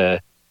that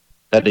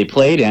they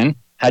played in.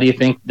 How do you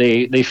think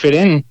they fit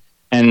in?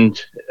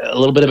 And a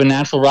little bit of a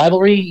natural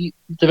rivalry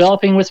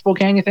developing with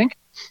Spokane, you think?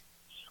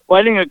 Well,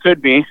 I think it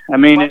could be. I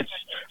mean, it's,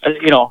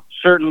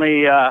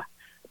 certainly the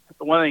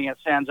one thing that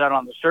stands out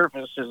on the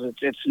surface is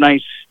it's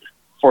nice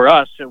for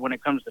us when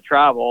it comes to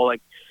travel.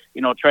 Like,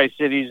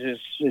 Tri-Cities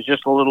is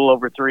just a little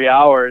over 3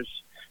 hours.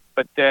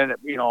 But then,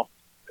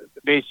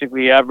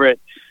 basically Everett,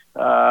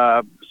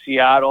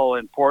 Seattle,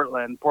 and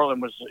Portland.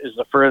 Portland is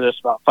the furthest,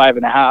 about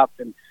 5.5,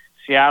 and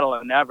Seattle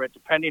and Everett,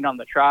 depending on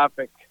the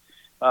traffic.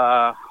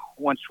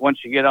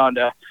 Once you get on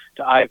to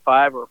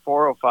I-5 or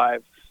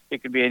 405,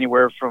 it could be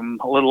anywhere from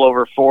a little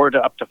over 4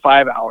 to up to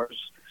 5 hours.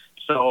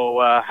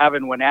 So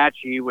having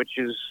Wenatchee, which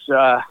is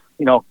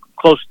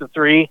close to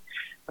 3,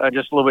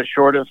 just a little bit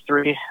short of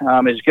 3, is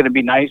going to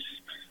be nice.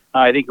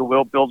 I think it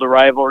will build a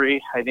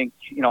rivalry. I think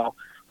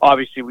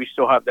obviously we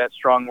still have that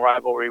strong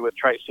rivalry with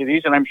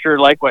Tri-Cities, and I'm sure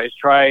likewise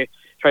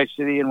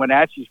Tri-City and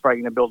Wenatchee is probably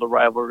going to build a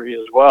rivalry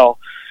as well.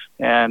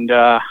 And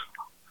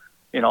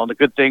the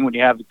good thing when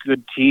you have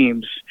good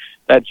teams,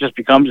 that just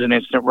becomes an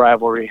instant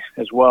rivalry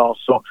as well.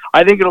 So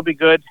I think it'll be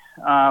good.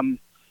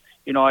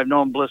 I've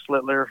known Bliss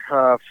Littler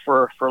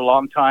for a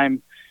long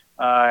time.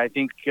 I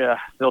think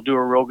they'll do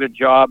a real good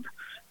job.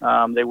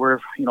 They were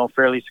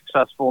fairly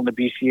successful in the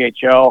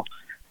BCHL.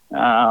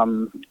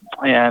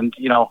 And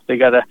they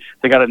got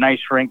a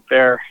nice rink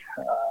there,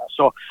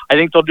 so I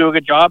think they'll do a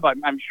good job.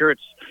 I'm sure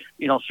it's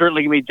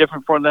certainly gonna be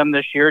different for them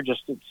this year.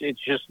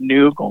 It's just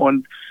new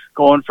going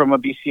from a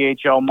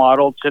BCHL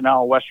model to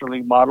now a Western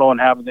League model, and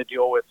having to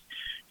deal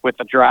with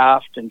the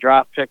draft and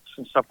draft picks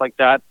and stuff like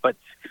that. But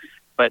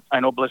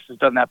I know Bliss has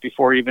done that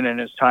before, even in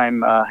his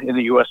time in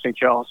the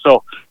USHL.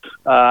 So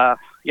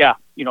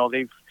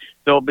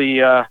they'll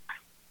be. I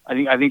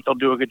think they'll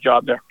do a good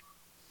job there.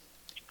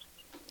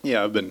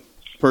 Yeah, I've been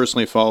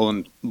personally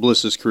following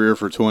Bliss's career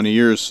for 20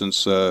 years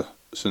since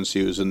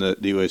he was in the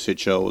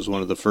USHL. Was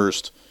one of the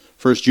first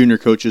junior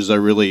coaches I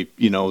really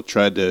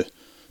tried to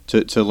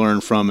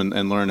learn from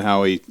and learn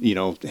how he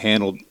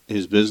handled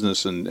his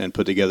business and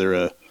put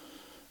together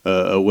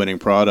a winning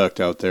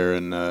product out there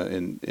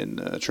in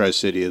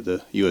Tri-City of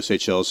the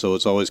USHL. So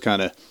it's always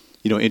kind of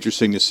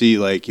interesting to see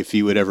like if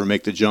he would ever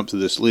make the jump to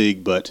this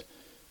league, but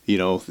it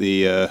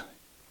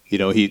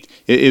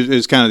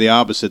was kind of the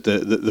opposite.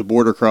 The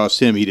border crossed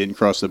him. He didn't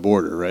cross the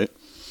border, right?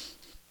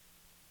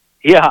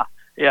 Yeah,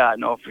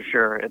 no, for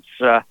sure.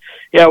 It's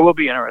it will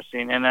be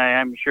interesting, and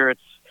I'm sure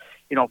it's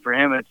for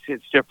him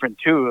it's different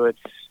too. It's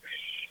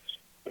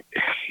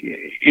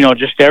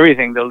just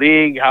everything, the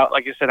league, how,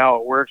 like I said, how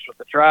it works with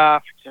the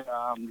draft,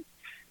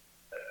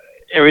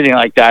 everything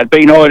like that.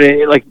 But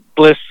like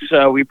Bliss,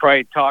 we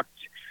probably talked,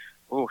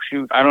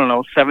 I don't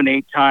know,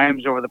 7-8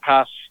 times over the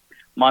past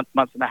month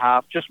and a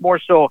half, just more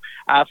so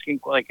asking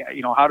like,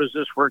 how does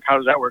this work? How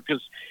does that work?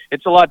 Because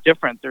it's a lot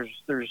different.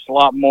 There's a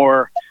lot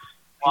more,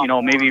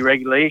 maybe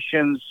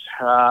regulations.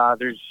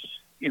 There's,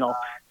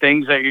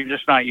 things that you're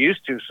just not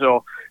used to.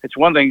 So it's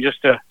one thing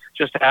just to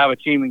have a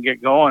team and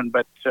get going,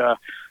 but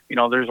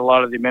there's a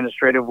lot of the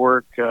administrative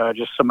work,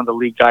 just some of the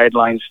league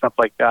guidelines, stuff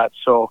like that.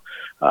 So,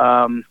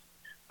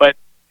 but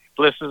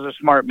Bliss is a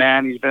smart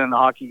man. He's been in the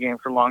hockey game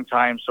for a long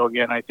time. So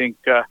again, I think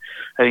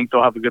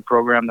they'll have a good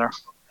program there.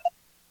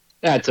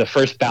 Yeah, it's a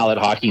first ballot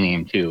hockey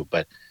name too.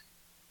 But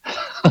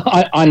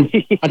on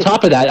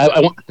top of that,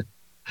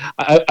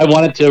 I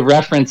wanted to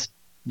reference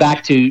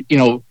back to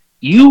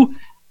you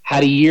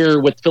had a year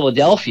with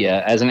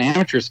Philadelphia as an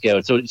amateur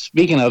scout. So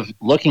speaking of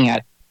looking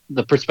at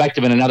the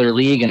perspective in another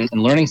league and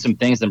learning some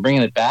things and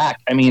bringing it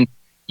back, I mean,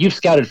 you've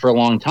scouted for a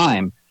long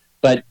time,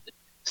 but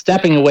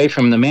stepping away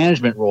from the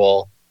management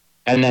role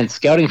and then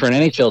scouting for an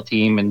NHL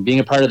team and being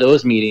a part of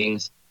those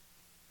meetings,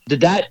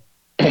 did that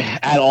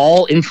at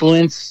all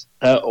influence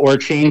or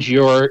change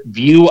your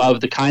view of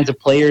the kinds of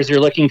players you're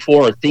looking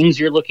for or things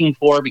you're looking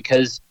for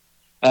because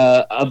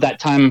of that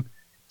time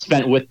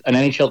spent with an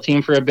NHL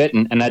team for a bit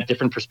and that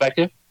different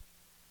perspective?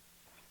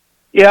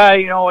 Yeah,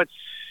 it's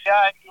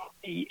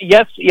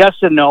yes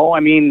and no. I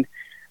mean,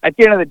 at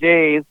the end of the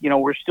day,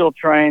 we're still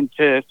trying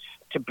to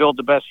build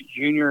the best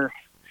junior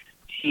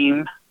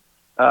team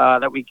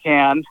that we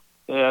can.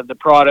 The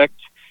product,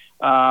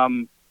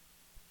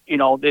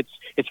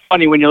 it's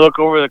funny when you look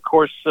over the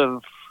course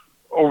of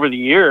over the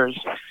years,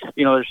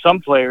 there's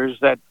some players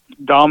that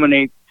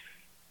dominate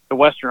the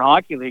Western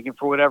Hockey League, and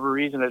for whatever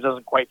reason, it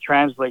doesn't quite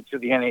translate to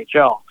the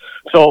NHL.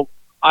 So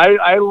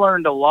I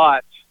learned a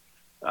lot,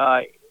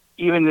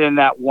 even in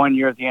that 1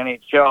 year at the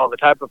NHL, the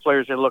type of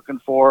players they're looking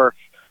for,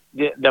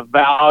 the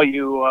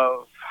value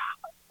of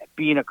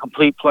being a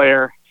complete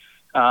player.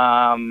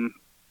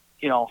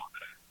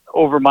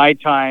 Over my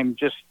time,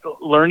 just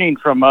learning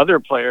from other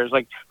players,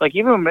 like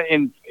even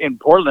in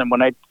Portland,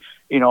 when I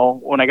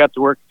got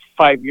to work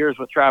 5 years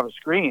with Travis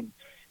Green,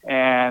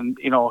 and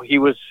he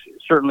was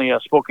certainly a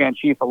Spokane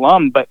Chief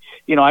alum, but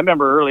I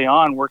remember early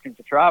on working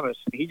for Travis,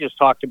 and he just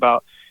talked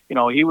about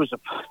he was a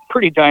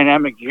pretty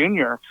dynamic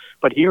junior,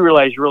 but he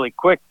realized really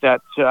quick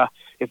that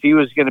if he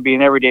was going to be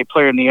an everyday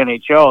player in the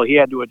NHL, he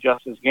had to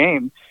adjust his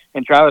game.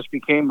 And Travis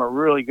became a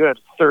really good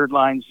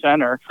third-line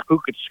center who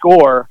could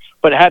score,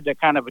 but had to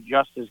kind of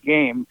adjust his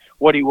game.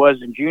 What he was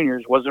in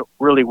juniors wasn't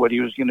really what he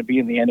was going to be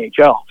in the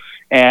NHL.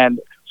 And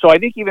so I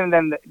think even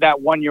then,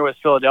 that 1 year with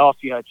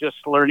Philadelphia, just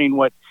learning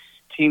what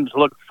teams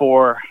look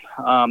for,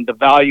 the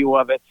value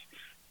of it.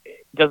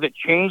 Does it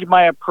change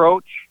my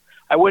approach?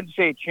 I wouldn't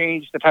say it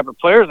changed the type of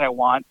players I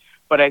want,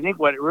 but I think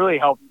what really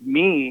helped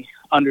me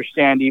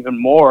understand even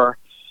more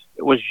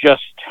was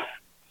just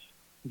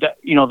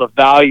the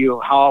value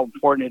of how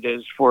important it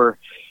is for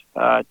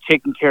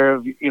taking care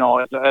of,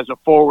 as a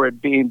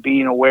forward,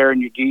 being aware in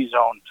your D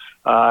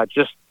zone,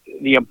 just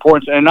the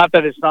importance, and not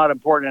that it's not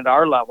important at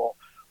our level,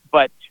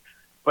 but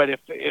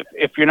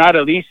if you're not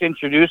at least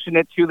introducing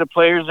it to the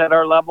players at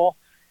our level,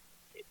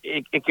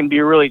 it can be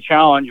a really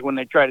challenge when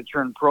they try to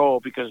turn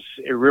pro, because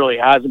it really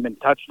hasn't been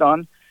touched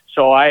on.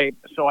 So I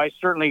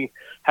certainly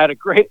had a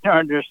great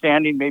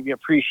understanding, maybe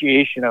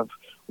appreciation of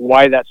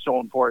why that's so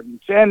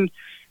important. And,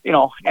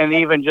 and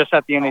even just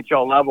at the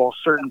NHL level,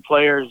 certain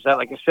players that,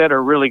 like I said,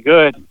 are really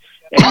good,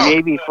 and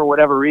maybe for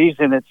whatever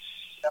reason, it's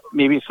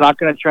not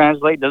going to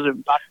translate,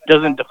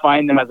 doesn't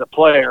define them as a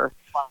player.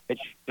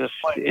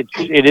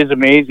 It is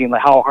amazing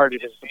how hard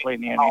it is to play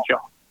in the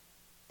NHL.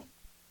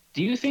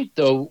 Do you think,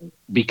 though,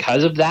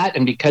 because of that,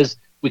 and because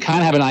we kind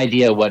of have an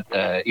idea what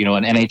an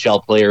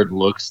NHL player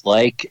looks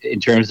like in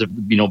terms of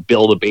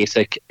build a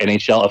basic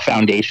a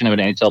foundation of an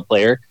NHL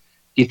player,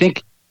 do you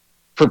think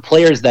for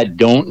players that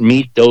don't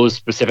meet those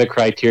specific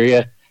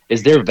criteria,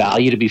 is there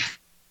value to be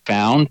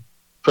found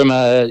from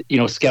a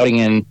scouting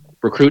and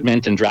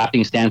recruitment and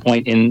drafting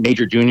standpoint in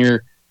major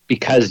junior?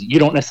 Because you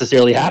don't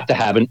necessarily have to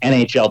have an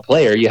NHL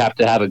player, you have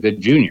to have a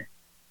good junior.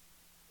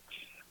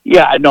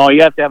 Yeah, no,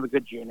 you have to have a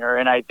good junior.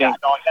 And I think,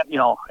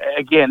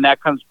 again,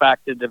 that comes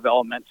back to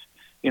development.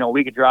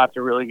 We could draft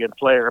a really good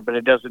player, but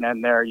it doesn't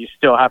end there. You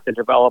still have to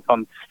develop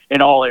them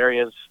in all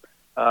areas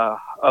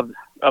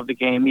of the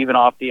game, even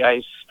off the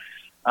ice.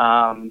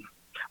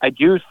 I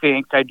do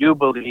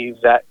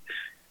believe that,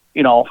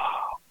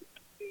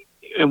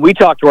 and we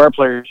talk to our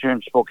players here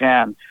in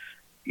Spokane,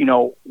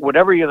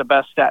 whatever you're the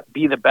best at,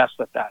 be the best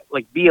at that.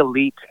 Like, be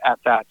elite at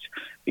that.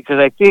 Because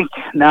I think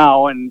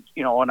now, and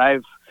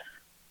I've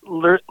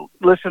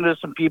listened to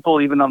some people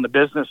even on the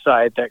business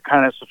side that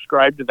kind of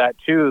subscribe to that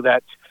too,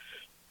 that,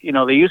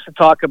 they used to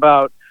talk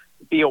about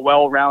be a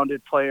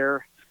well-rounded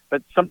player,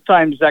 but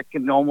sometimes that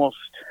can almost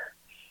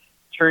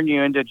turn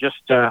you into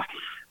just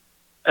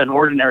an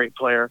ordinary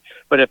player.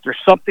 But if there's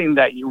something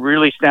that you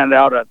really stand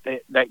out at,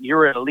 that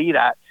you're an elite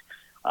at,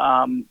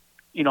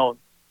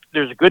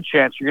 there's a good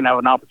chance you're going to have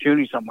an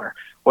opportunity somewhere,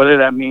 whether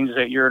that means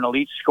that you're an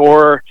elite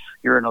scorer,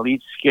 you're an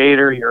elite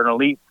skater, you're an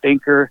elite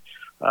thinker,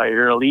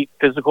 you're an elite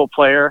physical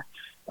player.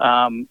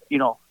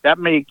 That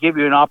may give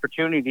you an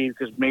opportunity,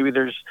 because maybe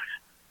there's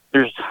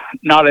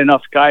not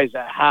enough guys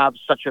that have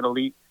such an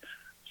elite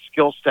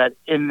skill set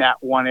in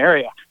that one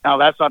area. Now,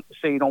 that's not to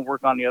say you don't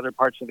work on the other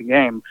parts of the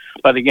game,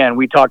 but again,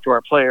 we talk to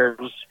our players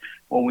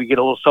when we get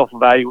a little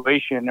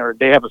self-evaluation, or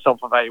they have a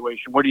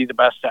self-evaluation. What are you the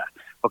best at?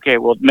 Okay,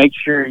 well, make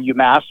sure you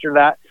master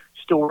that,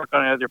 still work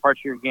on the other parts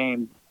of your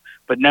game,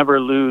 but never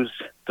lose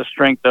the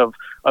strength of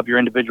your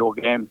individual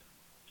game.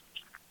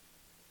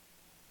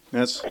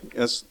 That's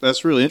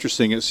really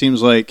interesting. It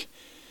seems like,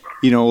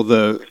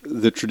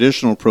 the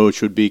traditional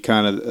approach would be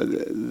kind of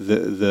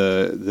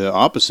the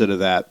opposite of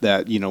that,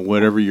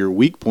 whatever your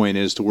weak point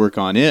is, to work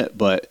on it.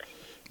 But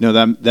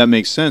that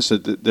makes sense,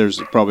 that there's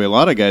probably a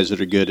lot of guys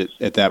that are good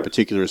at that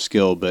particular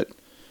skill. But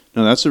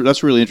no, that's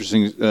a really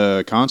interesting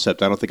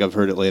concept. I don't think I've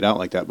heard it laid out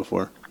like that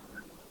before.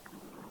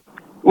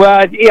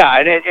 Well, yeah,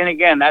 and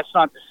again, that's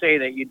not to say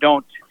that you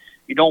don't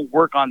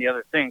work on the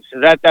other things.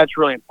 So that's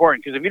really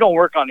important, because if you don't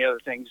work on the other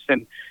things,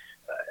 then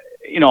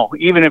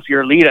even if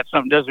you're elite at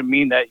something, doesn't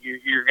mean that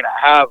you're going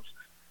to have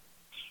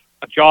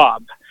a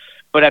job.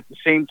 But at the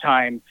same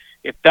time,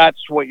 if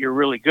that's what you're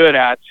really good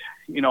at,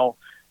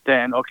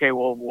 then okay,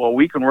 well,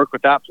 we can work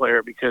with that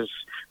player, because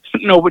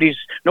nobody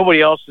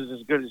else is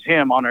as good as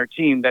him on our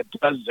team that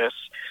does this.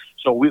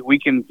 So we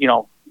can,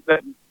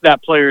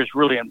 that player is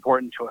really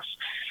important to us.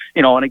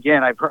 And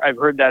again, I've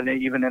heard that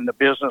even in the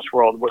business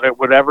world,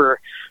 whatever,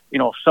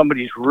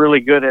 somebody's really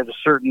good at a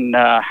certain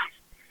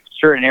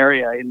certain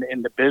area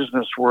in the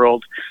business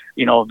world,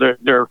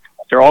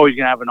 they're always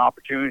going to have an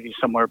opportunity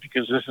somewhere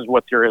because this is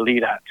what they're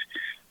elite at.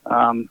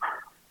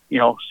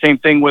 Same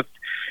thing with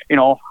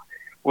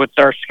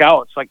our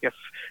scouts. Like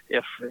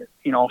if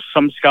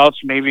some scouts,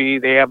 maybe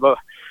they have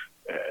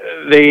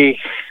they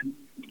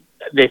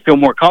feel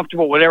more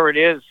comfortable, whatever it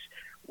is,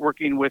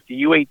 working with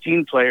the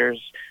U18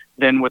 players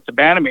than with the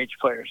Bantam age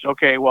players.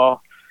 Okay,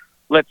 well,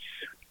 let's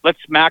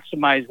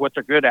maximize what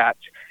they're good at,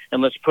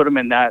 and let's put them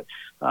in that,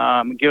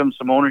 give them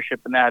some ownership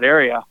in that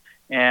area.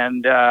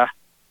 And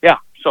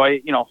so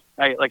I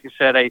like I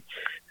said, I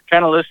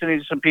kind of listening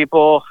to some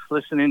people,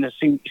 listening to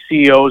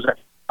CEOs that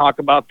talk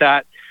about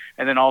that,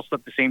 and then also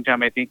at the same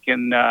time, I think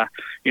in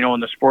in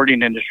the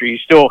sporting industry, you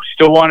still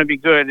want to be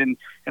good in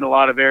a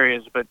lot of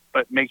areas, but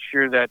make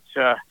sure that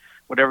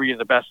whatever you're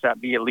the best at,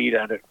 be elite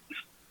at it.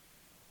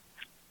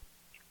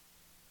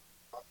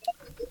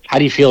 How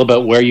do you feel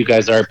about where you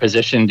guys are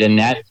positioned in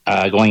net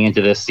going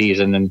into this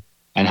season,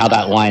 and how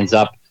that lines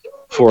up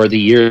for the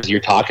years you're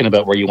talking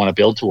about where you want to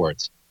build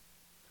towards?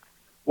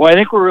 Well, I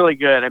think we're really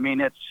good. I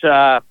mean,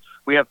 it's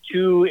we have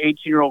two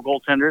 18-year-old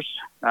goaltenders,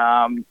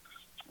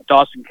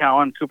 Dawson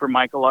Cowan, Cooper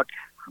Michaeluk.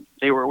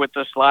 They were with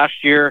us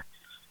last year.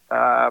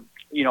 I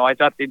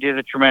thought they did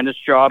a tremendous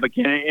job,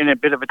 again, in a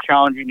bit of a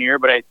challenging year,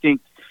 but I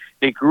think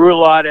they grew a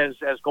lot as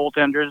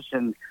goaltenders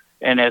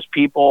and as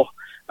people.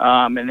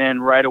 And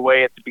then right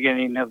away at the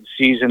beginning of the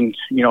season,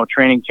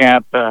 training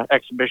camp,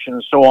 exhibition,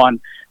 and so on,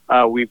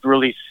 we've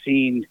really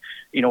seen,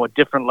 a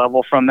different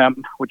level from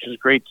them, which is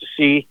great to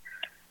see.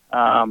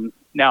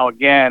 Now,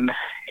 again,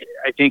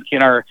 I think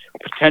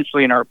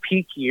potentially in our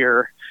peak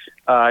year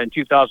in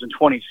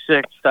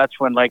 2026, that's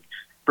when like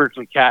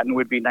Berkeley Catton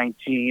would be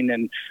 19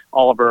 and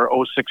all of our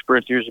 06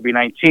 birth years would be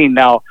 19.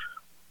 Now,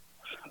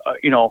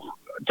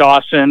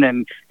 Dawson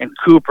and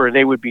Cooper,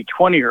 they would be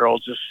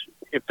 20-year-olds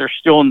if they're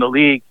still in the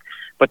league.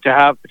 But to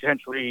have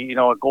potentially, a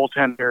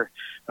goaltender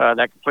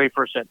that could play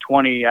for us at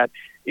 20 at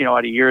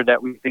a year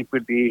that we think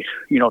would be,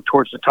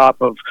 towards the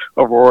top of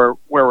where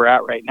we're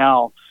at right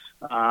now,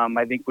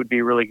 I think would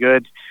be really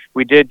good.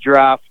 We did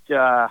draft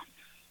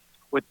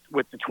with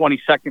the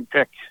 22nd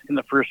pick in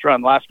the first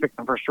round, last pick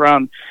in the first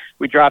round.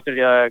 We drafted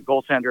a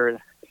goaltender,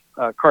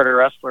 Carter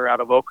Ressler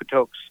out of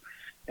Okotoks,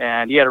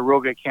 and he had a real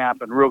good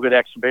camp and real good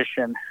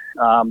exhibition.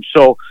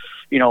 So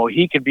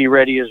he could be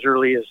ready as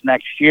early as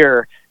next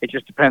year. It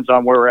just depends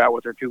on where we're at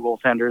with our two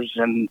goaltenders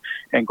and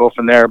go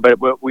from there.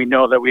 But we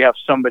know that we have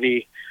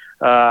somebody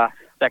that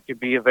could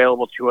be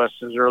available to us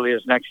as early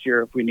as next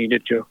year if we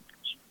needed to.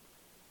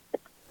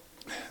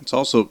 It's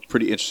also a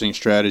pretty interesting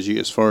strategy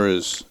as far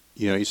as,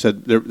 you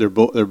said they're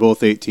both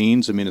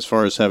 18s. I mean, as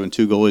far as having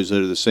two goalies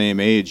that are the same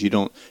age, you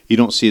don't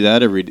see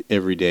that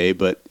every day,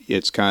 but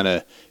it's kind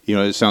of,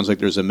 it sounds like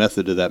there's a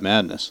method to that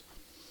madness.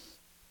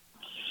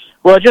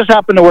 Well, it just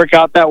happened to work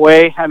out that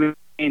way. I mean,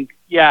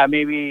 yeah,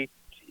 maybe,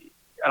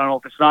 I don't know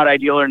if it's not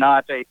ideal or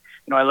not. I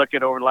look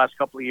at over the last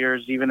couple of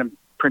years, even in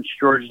Prince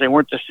George, they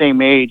weren't the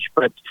same age,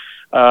 but,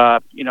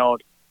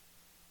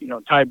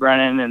 Ty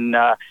Brennan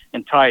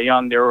and Ty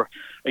Young, they were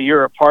a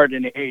year apart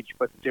in age,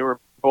 but they were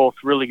both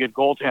really good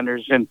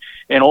goaltenders and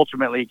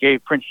ultimately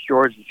gave Prince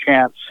George a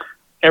chance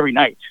every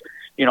night.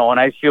 And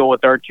I feel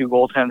with our two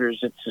goaltenders,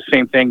 it's the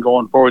same thing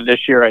going forward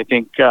this year. I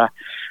think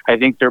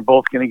they're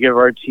both going to give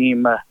our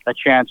team a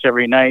chance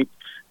every night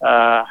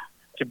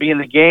to be in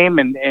the game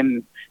and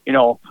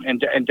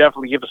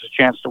definitely give us a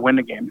chance to win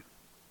the game.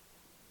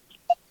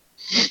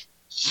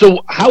 So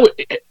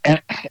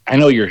I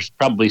know you're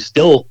probably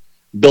still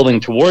building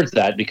towards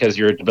that because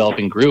you're a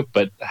developing group,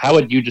 but how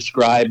would you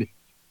describe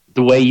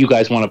the way you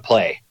guys want to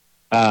play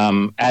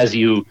as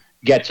you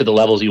get to the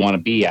levels you want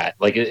to be at?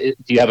 Like, do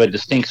you have a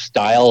distinct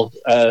style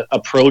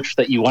approach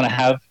that you want to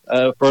have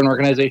for an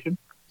organization?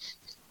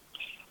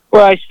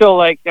 Well, I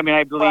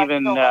believe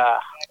in,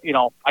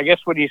 I guess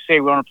when you say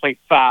we want to play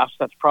fast,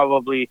 that's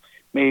probably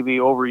maybe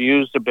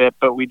overused a bit,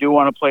 but we do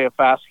want to play a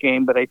fast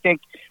game. But I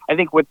think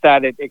with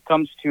that, it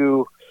comes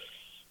to,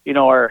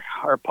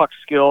 our puck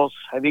skills.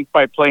 I think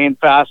by playing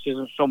fast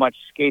isn't so much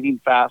skating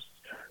fast,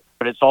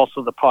 but it's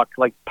also the puck,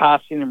 like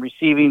passing and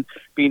receiving,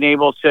 being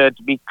able to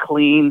be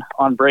clean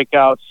on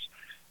breakouts,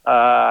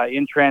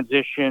 in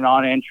transition,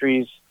 on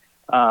entries,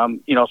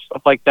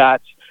 stuff like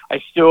that.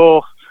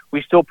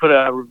 We still put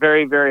a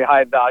very, very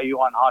high value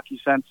on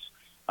hockey sense.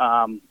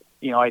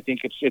 I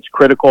think it's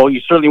critical.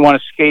 You certainly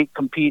want to skate,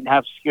 compete, and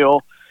have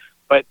skill,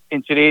 but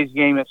in today's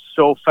game, it's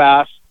so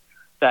fast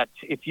that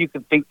if you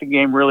can think the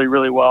game really,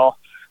 really well,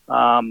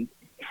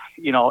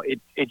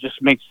 it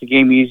just makes the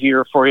game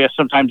easier for you.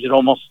 Sometimes it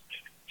almost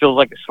feels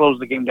like it slows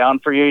the game down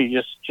for you.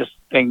 You just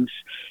things,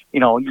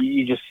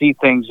 you just see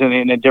things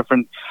in a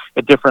different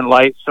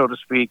light, so to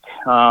speak.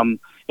 And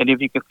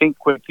if you can think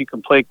quick, you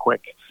can play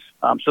quick.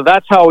 So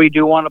that's how we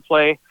do want to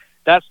play.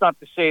 That's not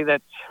to say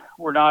that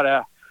we're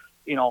not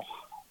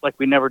like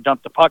we never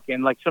dump the puck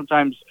in. Like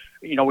sometimes,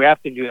 we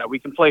have to do that. We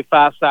can play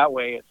fast that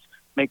way. It's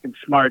making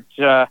smart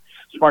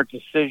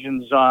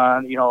decisions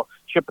on,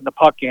 chipping the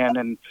puck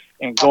in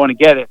and going to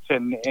get it.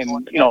 And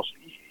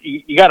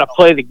you got to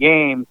play the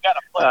game.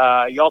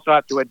 You also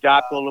have to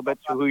adapt a little bit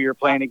to who you're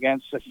playing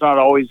against. It's not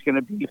always going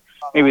to be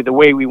maybe the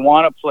way we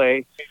want to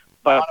play,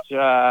 but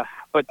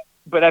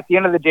at the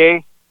end of the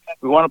day,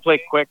 we want to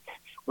play quick.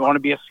 We want to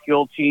be a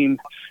skilled team.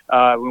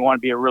 We want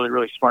to be a really,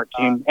 really smart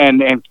team,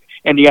 and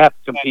you have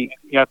to compete.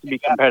 You have to be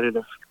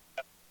competitive.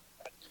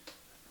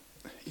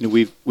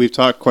 We've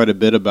talked quite a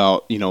bit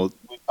about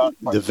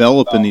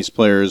developing these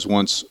players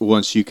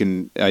once you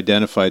can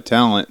identify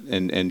talent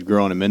and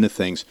growing them into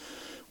things.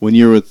 When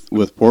you were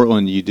with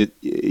Portland,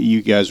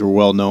 you guys were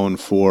well known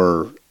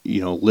for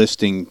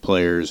listing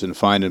players and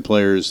finding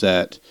players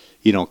that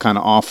kind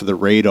of off of the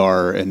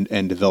radar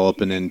and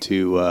developing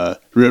into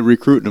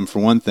recruiting them for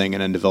one thing,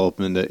 and then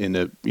developing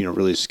into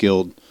really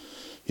skilled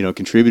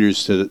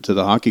contributors to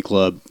the hockey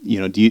club.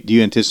 Do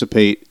you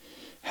anticipate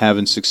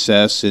having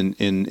success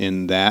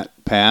in that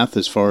path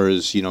as far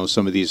as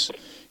some of these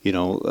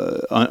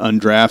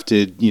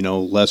undrafted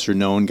lesser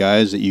known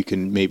guys that you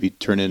can maybe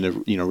turn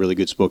into really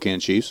good Spokane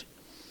Chiefs?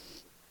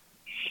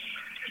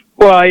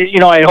 Well,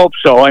 I hope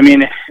so. I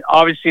mean,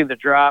 obviously the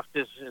draft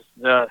is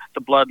the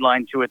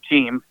bloodline to a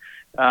team,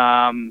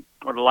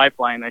 or the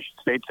lifeline, I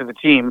should say, to the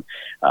team.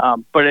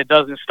 But it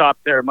doesn't stop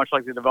there, much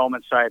like the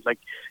development side. Like,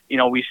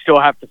 we still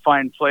have to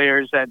find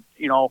players that,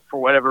 for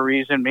whatever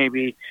reason,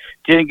 maybe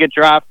didn't get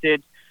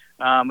drafted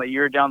a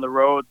year down the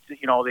road.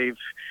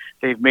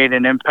 They've made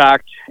an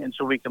impact, and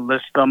so we can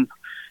list them.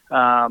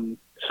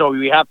 So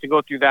we have to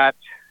go through that.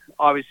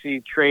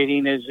 Obviously,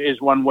 trading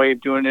is one way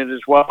of doing it as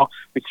well.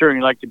 We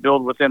certainly like to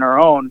build within our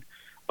own,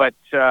 but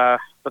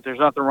there's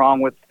nothing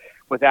wrong with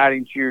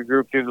adding to your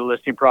group through the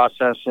listing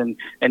process and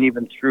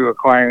even through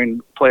acquiring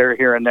a player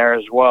here and there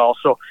as well.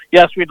 So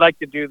yes, we'd like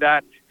to do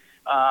that.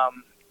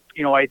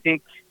 I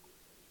think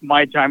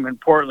my time in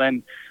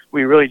Portland,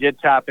 we really did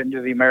tap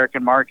into the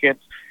American market,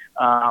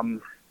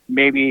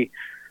 maybe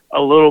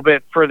a little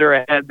bit further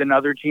ahead than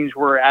other teams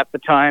were at the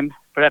time,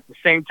 but at the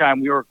same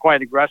time, we were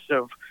quite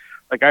aggressive.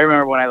 Like, I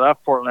remember when I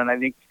left Portland, I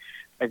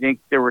think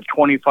there were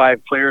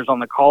 25 players on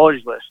the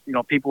college list.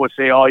 People would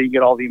say, "Oh, you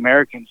get all the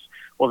Americans."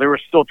 Well, there were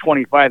still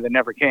 25 that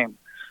never came.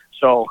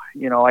 So,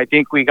 I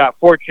think we got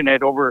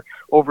fortunate over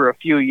a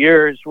few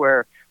years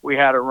where we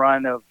had a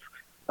run of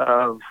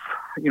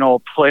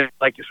play,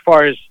 like as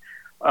far as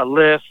a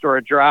list or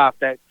a draft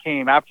that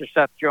came after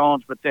Seth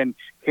Jones, but then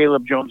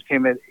Caleb Jones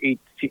came at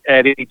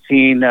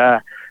 18.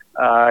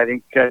 I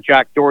think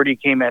Jack Doherty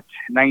came at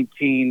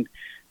 19.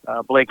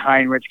 Blake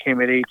Heinrich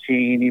came at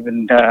 18,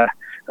 even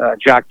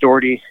Jack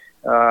Doherty.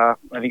 I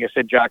think I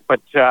said Jack.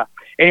 But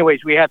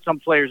anyways, we had some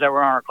players that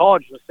were on our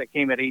college list that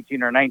came at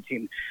 18 or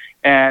 19.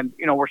 And,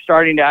 we're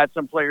starting to add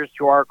some players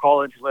to our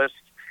college list.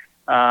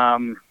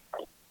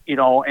 You'd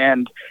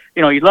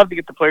love to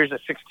get the players at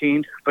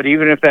 16, but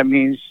even if that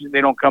means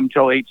they don't come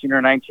till 18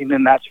 or 19,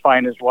 then that's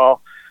fine as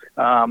well.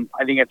 I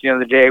think at the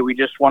end of the day, we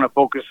just want to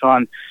focus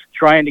on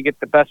trying to get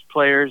the best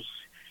players,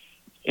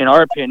 in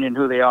our opinion,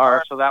 who they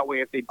are. So that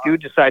way, if they do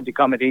decide to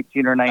come at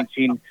 18 or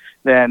 19,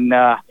 then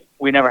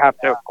we never have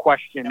to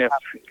question if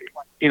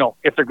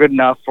they're good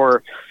enough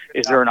or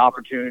is there an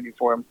opportunity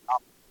for them.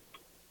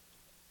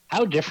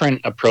 How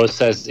different a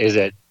process is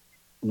it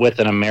with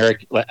an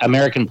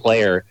American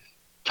player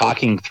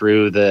talking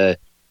through the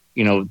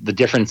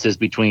differences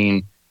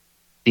between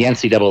the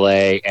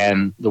NCAA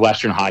and the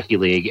Western Hockey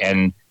League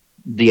and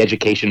the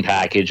education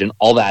package and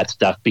all that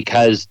stuff,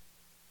 because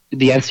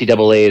the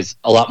NCAA is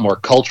a lot more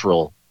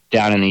cultural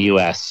down in the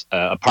U.S.,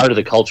 a part of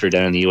the culture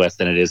down in the U.S.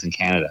 than it is in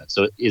Canada.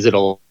 So is it a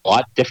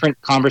lot different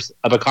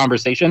of a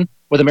conversation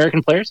with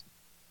American players?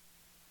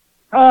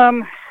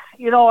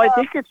 I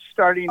think it's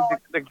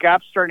the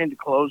gap's starting to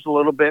close a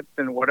little bit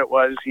than what it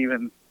was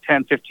even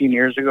 10, 15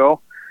 years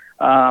ago.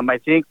 I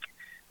think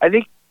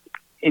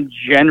in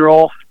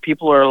general,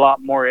 people are a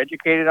lot more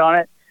educated on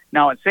it.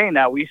 Now, in saying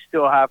that, we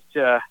still have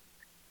to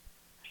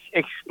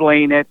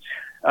explain it.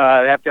 They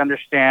have to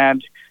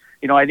understand.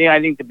 I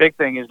think the big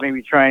thing is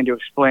maybe trying to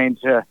explain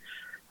to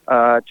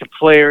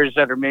players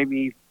that are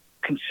maybe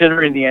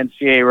considering the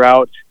NCAA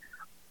route.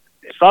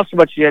 It's not so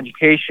much the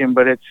education,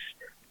 but it's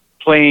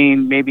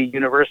playing maybe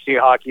university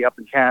hockey up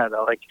in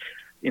Canada. Like,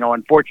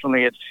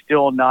 unfortunately, it's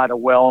still not a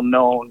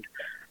well-known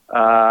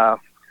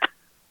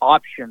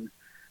option,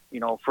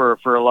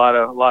 for a lot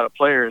of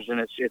players, and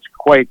it's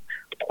quite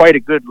a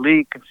good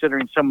league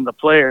considering some of the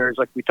players,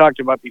 like we talked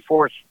about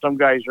before. Some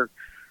guys are,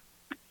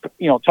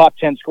 top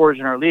 10 scorers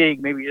in our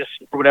league, maybe just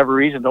for whatever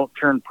reason don't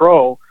turn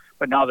pro,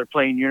 but now they're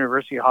playing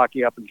university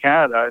hockey up in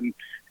Canada, and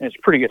it's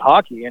pretty good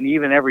hockey. And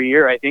even every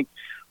year, I think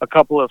a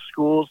couple of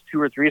schools,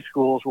 2 or 3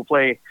 schools, will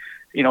play,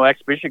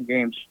 exhibition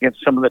games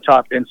against some of the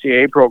top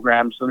NCAA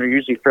programs, and they're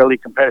usually fairly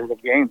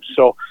competitive games.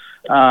 So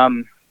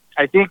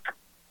I think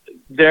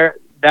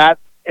that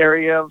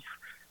area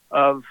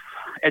of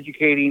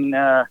educating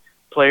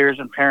players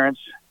and parents,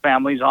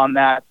 families on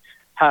that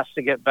has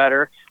to get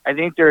better. I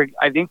think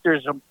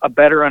there's a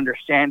better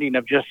understanding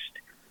of just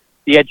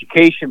the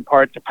education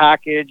part, the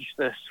package,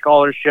 the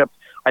scholarship.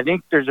 I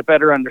think there's a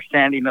better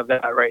understanding of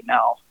that right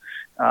now.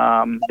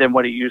 than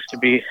what it used to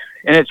be.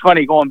 And it's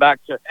funny going back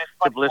to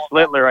Bliss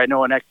Littler. I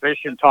know an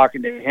exhibition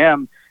talking to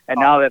him, and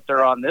now that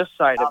they're on this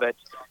side of it,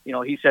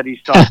 he said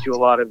he's talked to a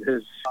lot of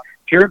his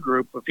peer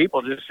group of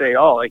people just say,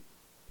 oh, like,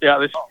 yeah,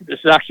 this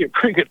is actually a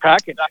pretty good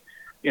package.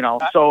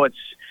 So it's,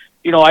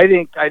 I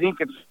think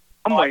in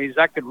some ways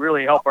that could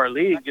really help our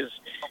league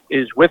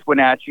is with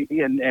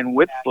Wenatchee and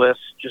with Bliss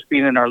just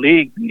being in our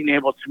league, being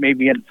able to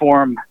maybe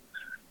inform,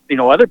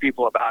 other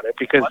people about it,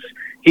 because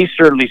he's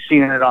certainly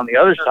seen it on the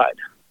other side.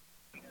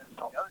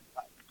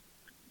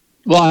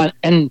 Well,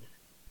 and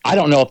I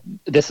don't know if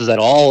this is at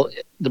all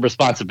the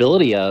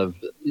responsibility of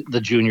the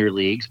junior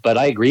leagues, but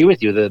I agree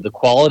with you. The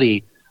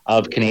quality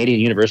of Canadian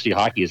university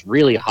hockey is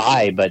really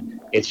high, but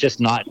it's just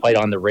not quite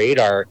on the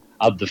radar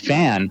of the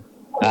fan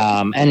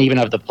and even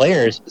of the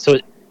players. So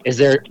is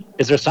there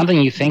something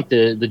you think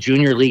the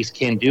junior leagues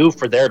can do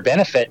for their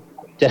benefit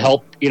to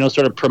help,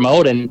 sort of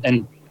promote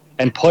and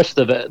push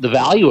the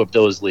value of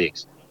those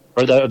leagues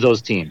or of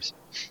those teams?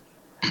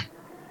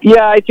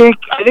 Yeah, I think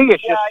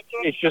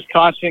it's just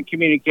constant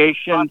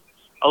communication,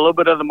 a little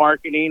bit of the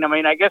marketing. I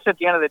mean, I guess at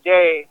the end of the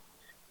day,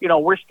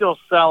 we're still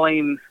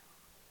selling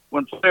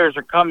when players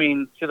are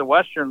coming to the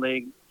Western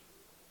League.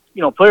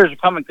 Players are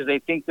coming because they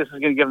think this is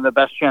going to give them the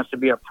best chance to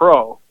be a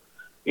pro.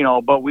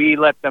 But we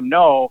let them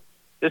know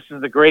this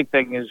is the great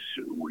thing is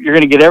you're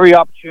going to get every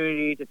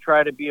opportunity to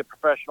try to be a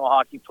professional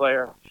hockey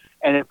player.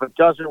 And if it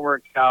doesn't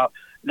work out,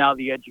 now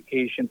the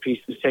education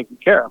piece is taken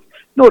care of.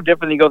 No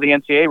different than you go the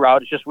NCAA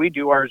route. It's just we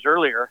do ours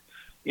earlier,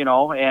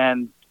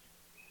 and,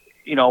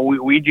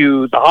 we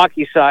do the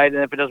hockey side,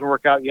 and if it doesn't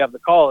work out, you have the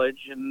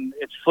college, and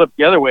it's flipped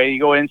the other way. You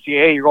go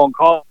NCAA, you're going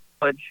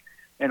college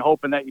and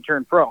hoping that you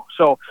turn pro.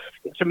 So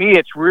to me,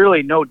 it's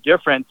really no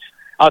different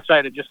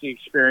outside of just the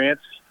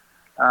experience.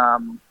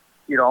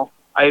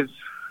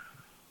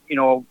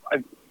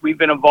 We've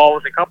been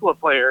involved with a couple of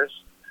players,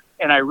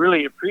 and I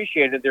really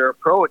appreciated their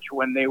approach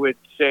when they would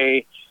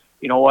say,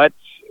 you know what,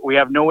 we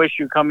have no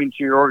issue coming to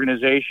your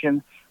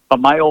organization,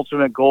 but my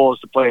ultimate goal is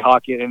to play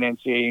hockey at an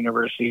NCAA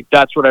university.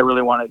 That's what I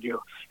really want to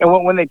do.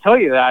 And when they tell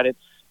you that, it's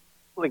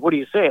like, what do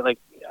you say? Like,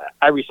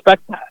 I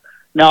respect that.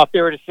 Now, if they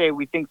were to say,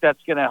 we think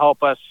that's going to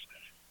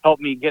help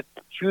me get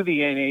to the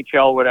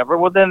NHL or whatever,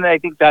 well, then I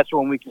think that's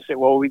when we can say,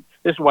 well, this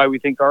is why we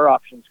think our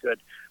option's good.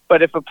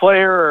 But if a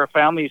player or a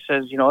family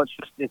says,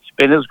 it's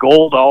been his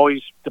goal to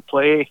always to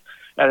play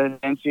at an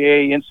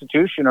NCAA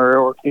institution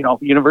or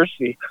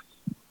university,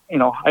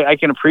 I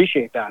can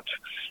appreciate that.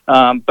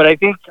 But I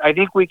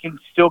think we can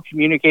still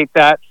communicate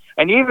that.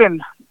 And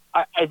even,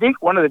 I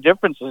think one of the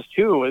differences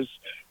too is,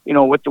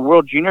 with the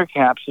World Junior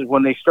Camps is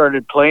when they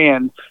started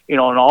playing, an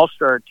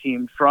all-star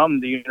team from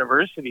the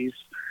universities,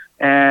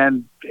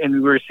 and we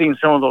were seeing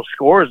some of those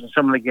scores in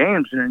some of the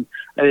games, and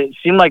it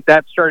seemed like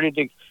that started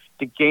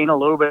to gain a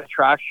little bit of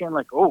traction.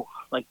 Like,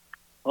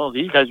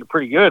 these guys are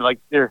pretty good. Like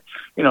they're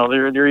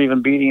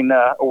even beating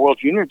a World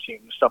Junior team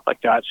and stuff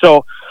like that.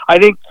 So I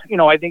think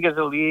as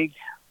a league,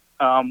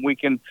 we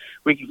can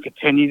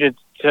continue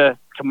to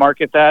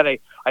market that.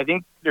 I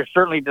think they're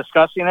certainly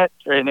discussing it,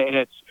 and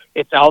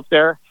it's out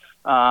there.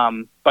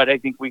 But I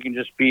think we can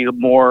just be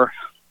more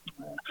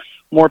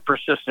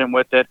persistent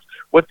with it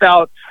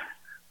without,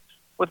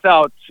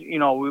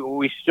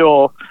 we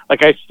still,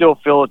 like, I still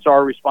feel it's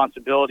our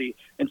responsibility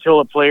until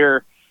a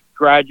player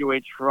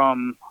graduates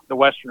from the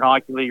Western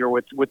Hockey League or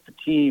with the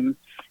team,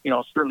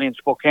 certainly in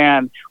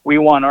Spokane, we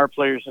want our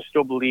players to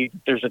still believe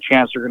that there's a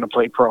chance they're going to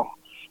play pro,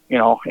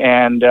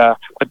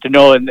 but to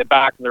know in the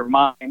back of their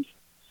mind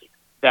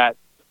that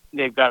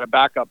they've got a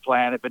backup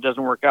plan. If it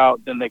doesn't work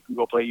out, then they can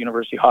go play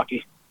university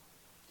hockey.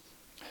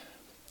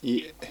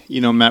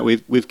 Matt,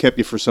 we've kept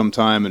you for some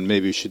time, and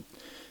maybe we should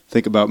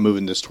think about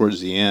moving this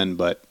towards the end.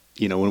 But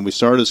when we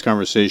started this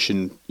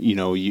conversation,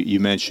 you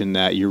mentioned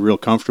that you're real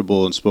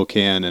comfortable in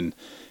Spokane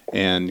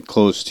and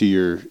close to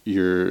your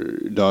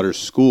daughter's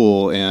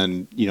school,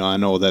 and I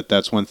know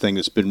that's one thing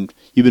you've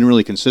been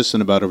really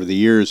consistent about over the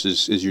years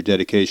is your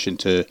dedication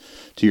to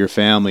your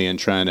family and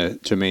trying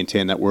to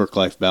maintain that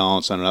work-life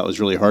balance. I know that was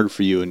really hard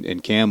for you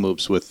in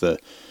Kamloops with the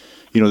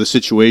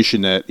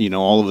situation that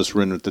all of us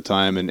were in at the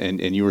time,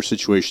 and your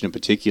situation in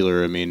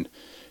particular. I mean,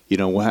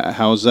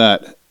 how's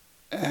that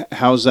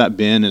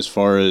been as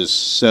far as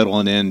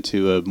settling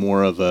into a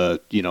more of a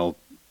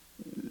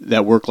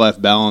that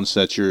work-life balance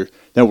that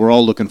we're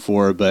all looking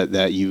for, but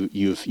that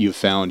you've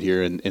found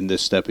here in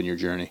this step in your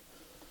journey?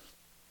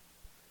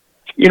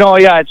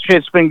 Yeah,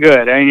 it's been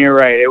good. I mean, you're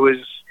right.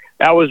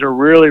 That was a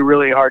really,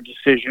 really hard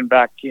decision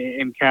back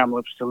in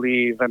Kamloops to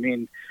leave. I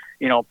mean,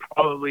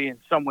 probably in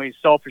some ways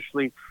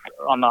selfishly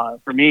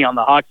for me on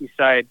the hockey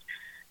side,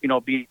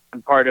 being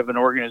part of an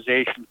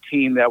organization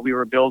team that we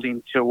were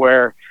building to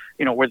where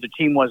the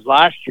team was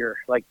last year,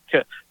 like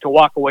to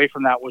walk away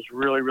from that was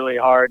really, really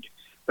hard.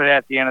 But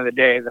at the end of the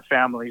day, the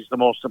family is the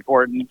most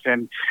important,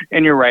 and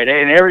you're right.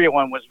 And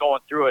everyone was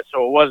going through it.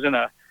 So it wasn't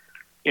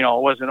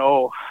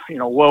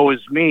woe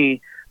is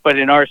me. But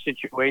in our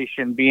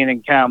situation, being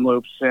in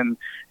Kamloops and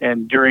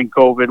during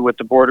COVID with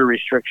the border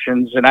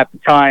restrictions, and at the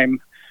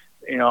time,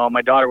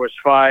 my daughter was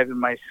 5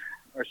 and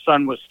our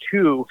son was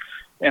 2,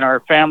 and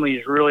our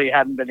families really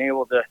hadn't been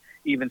able to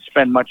even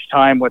spend much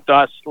time with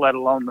us, let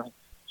alone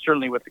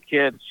certainly with the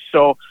kids.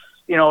 So,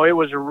 it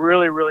was a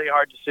really, really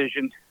hard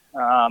decision,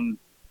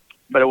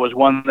 but it was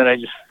one that I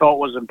just felt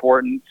was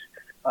important.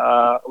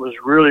 I was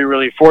really,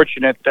 really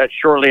fortunate that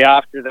shortly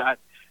after that,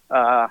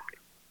 I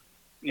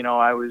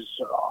was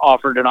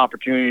offered an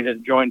opportunity to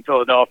join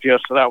Philadelphia,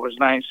 so that was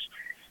nice.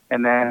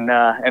 And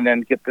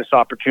then get this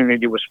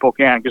opportunity with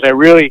Spokane, because I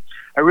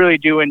really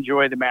do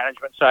enjoy the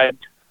management side.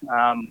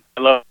 I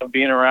love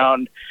being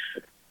around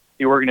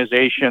the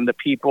organization, the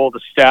people,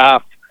 the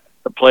staff,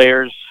 the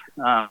players.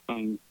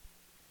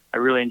 I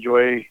really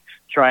enjoy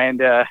trying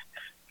to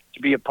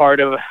be a part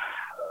of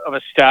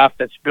a staff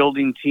that's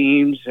building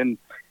teams and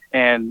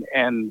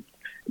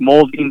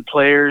molding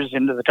players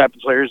into the type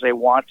of players they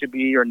want to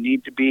be or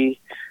need to be.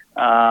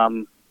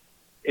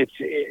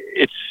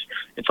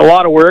 It's a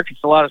lot of work.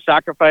 It's a lot of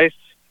sacrifice,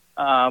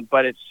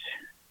 but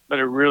I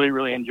really,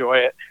 really enjoy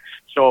it.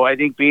 So I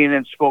think being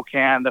in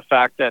Spokane, the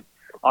fact that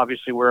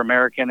obviously we're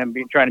American and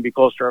trying to be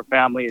close to our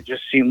family, it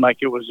just seemed like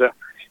it was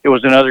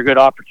another good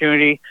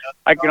opportunity.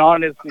 I can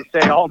honestly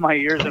say all my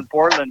years in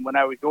Portland, when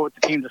I would go with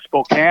the team to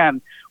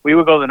Spokane, we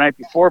would go the night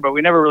before, but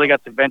we never really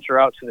got to venture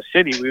out to the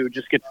city. We would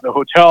just get to the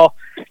hotel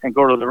and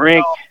go to the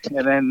rink,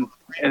 and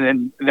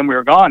then we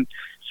were gone.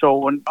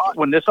 So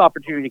when this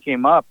opportunity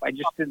came up, I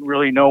just didn't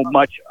really know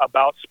much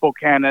about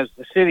Spokane as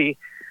the city.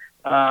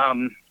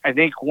 I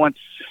think once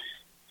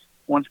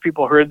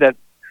people heard that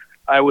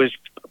I was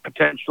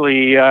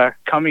potentially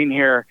coming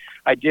here,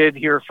 I did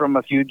hear from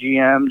a few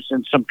GMs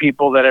and some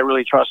people that I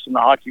really trust in the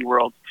hockey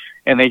world,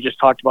 and they just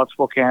talked about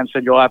Spokane,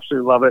 said you'll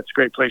absolutely love it. It's a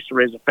great place to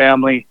raise a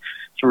family.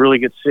 It's a really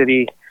good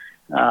city.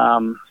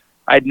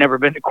 I'd never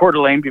been to Coeur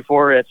d'Alene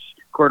before.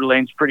 Coeur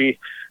d'Alene's pretty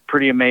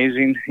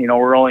amazing.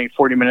 We're only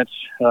 40 minutes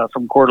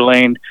from Coeur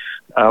d'Alene.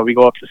 We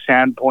go up to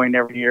Sandpoint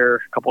every year,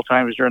 a couple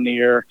times during the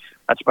year.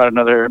 That's about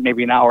another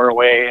maybe an hour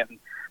away, and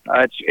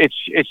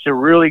it's a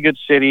really good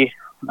city.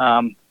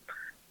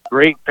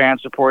 Great fan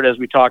support, as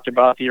we talked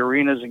about. The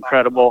arena is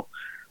incredible.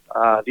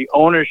 The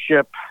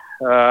ownership,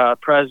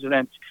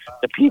 president,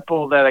 the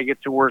people that I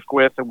get to work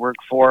with and work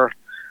for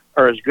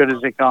are as good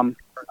as they come.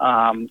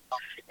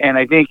 And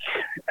I think,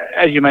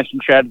 as you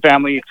mentioned, Chad,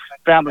 family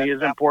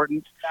is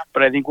important.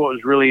 But I think what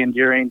was really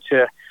endearing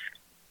to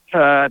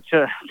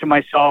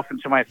myself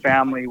and to my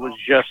family was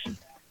just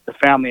the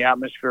family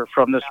atmosphere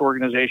from this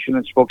organization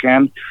in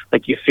Spokane.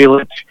 Like, you feel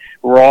it.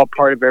 We're all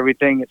part of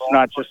everything. It's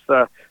not just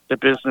the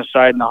business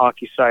side and the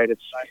hockey side.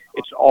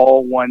 It's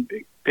all one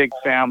big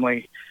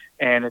family,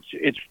 and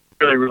it's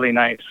really, really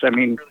nice. I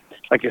mean,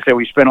 like I said,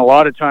 we spend a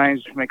lot of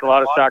times, make a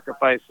lot of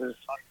sacrifices,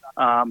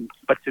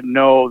 but to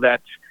know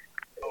that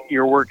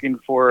you're working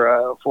for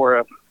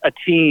a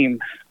team,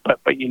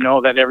 but you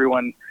know that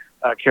everyone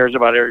cares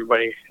about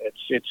everybody.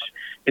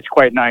 It's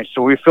quite nice.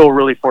 So we feel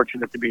really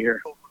fortunate to be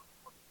here.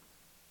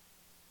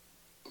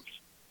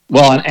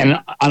 Well, and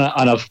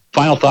on a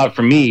final thought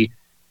from me,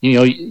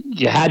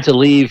 you had to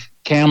leave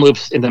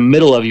Kamloops in the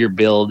middle of your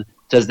build.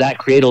 Does that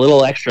create a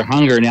little extra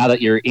hunger now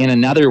that you're in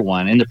another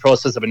one, in the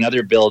process of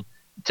another build,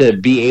 to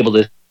be able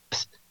to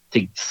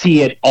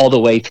see it all the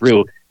way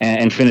through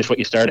and finish what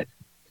you started?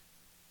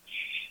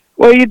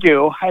 Well, you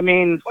do. I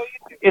mean,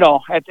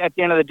 at the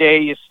end of the day,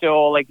 you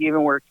still, like,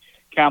 even where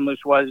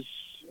Kamloops was,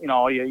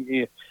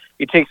 you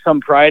take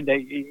some pride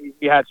that you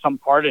had some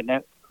part in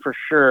it, for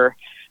sure.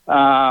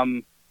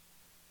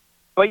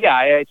 But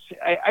yeah,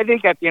 I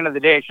think at the end of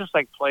the day, it's just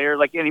like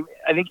player, I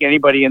think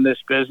anybody in this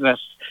business,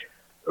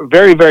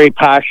 very, very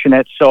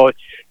passionate. So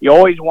you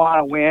always want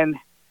to win.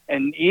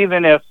 And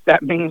even if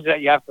that means that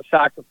you have to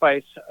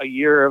sacrifice a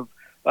year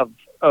of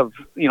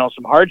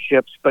some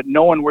hardships, but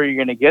knowing where you're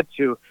going to get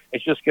to,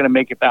 it's just going to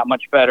make it that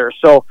much better.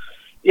 So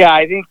yeah,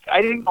 I think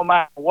no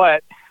matter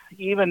what,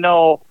 even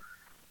though,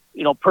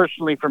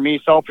 personally for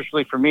me,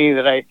 selfishly for me,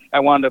 that I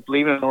wound up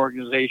leaving an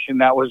organization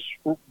that was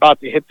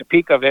about to hit the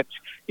peak of it.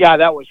 Yeah,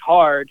 that was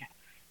hard.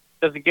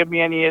 Does it give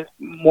me any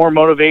more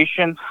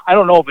motivation? I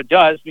don't know if it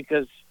does,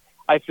 because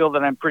I feel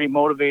that I'm pretty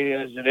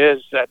motivated as it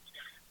is, that,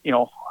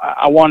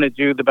 I want to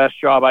do the best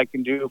job I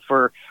can do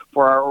for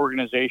our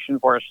organization,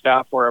 for our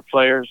staff, for our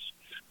players,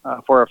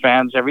 for our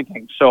fans,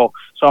 everything. So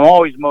I'm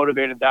always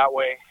motivated that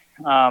way.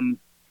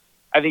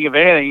 I think if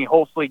anything, it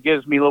hopefully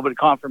gives me a little bit of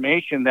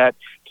confirmation that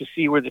to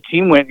see where the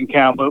team went in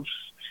Kamloops,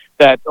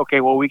 that,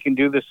 okay, well, we can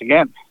do this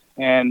again,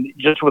 and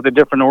just with a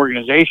different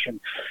organization.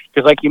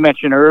 Because like you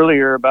mentioned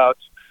earlier about,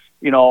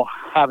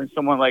 having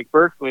someone like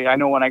Berkeley, I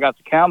know when I got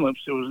to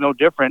Kamloops, it was no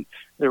different.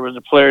 There was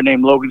a player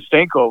named Logan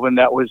Stankoven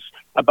that was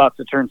about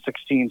to turn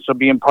 16. So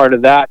being part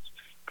of that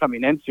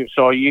coming into,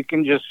 so you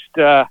can just,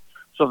 so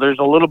there's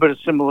a little bit of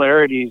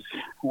similarities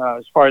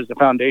as far as the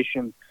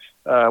foundation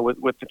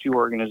with the two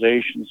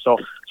organizations. So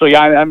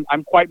yeah,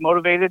 I'm quite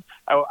motivated.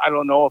 I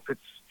don't know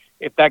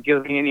if that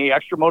gives me any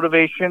extra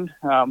motivation,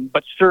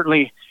 but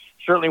certainly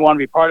want to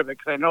be part of it,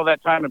 because I know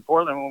that time in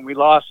Portland when we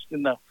lost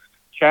in the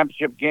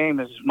championship game,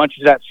 as much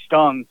as that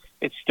stung,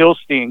 it still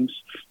stings,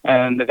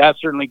 and that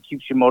certainly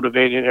keeps you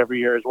motivated every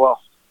year as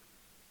well.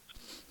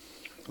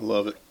 I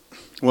love it.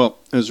 Well,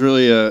 it was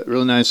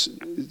really nice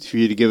for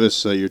you to give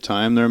us your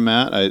time there,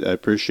 Matt. I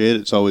appreciate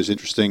it. It's always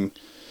interesting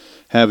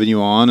having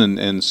you on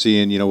and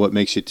seeing, what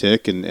makes you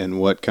tick and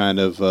what kind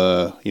of,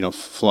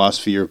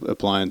 philosophy you're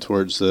applying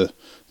towards the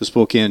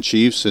Spokane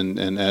Chiefs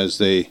and as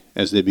they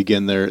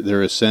begin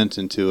their ascent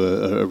into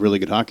a really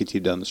good hockey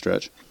team down the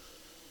stretch.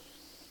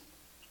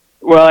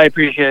 Well, I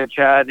appreciate it,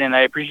 Chad, and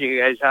I appreciate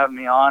you guys having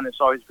me on. It's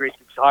always great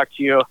to talk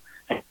to you.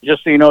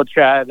 Just so you know,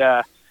 Chad,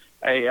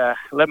 I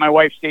let my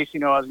wife Stacy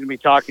know I was going to be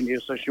talking to you,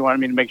 so she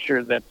wanted me to make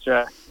sure that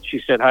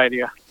she said hi to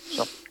you.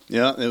 So.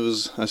 Yeah, it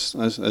was. I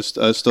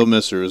still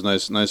miss her. It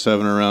was nice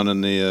having her around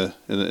in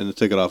the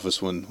ticket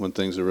office when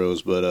things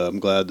arose. But I'm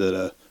glad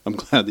that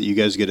you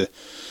guys get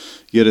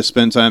to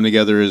spend time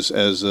together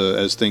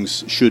as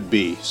things should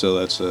be.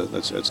 So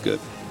that's good.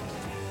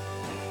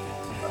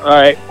 All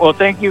right. Well,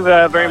 thank you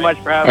very much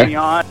for having me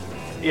on.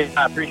 Yeah,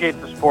 I appreciate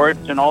the support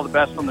and all the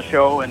best on the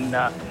show. And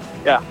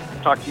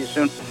talk to you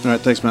soon. All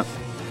right. Thanks, Matt.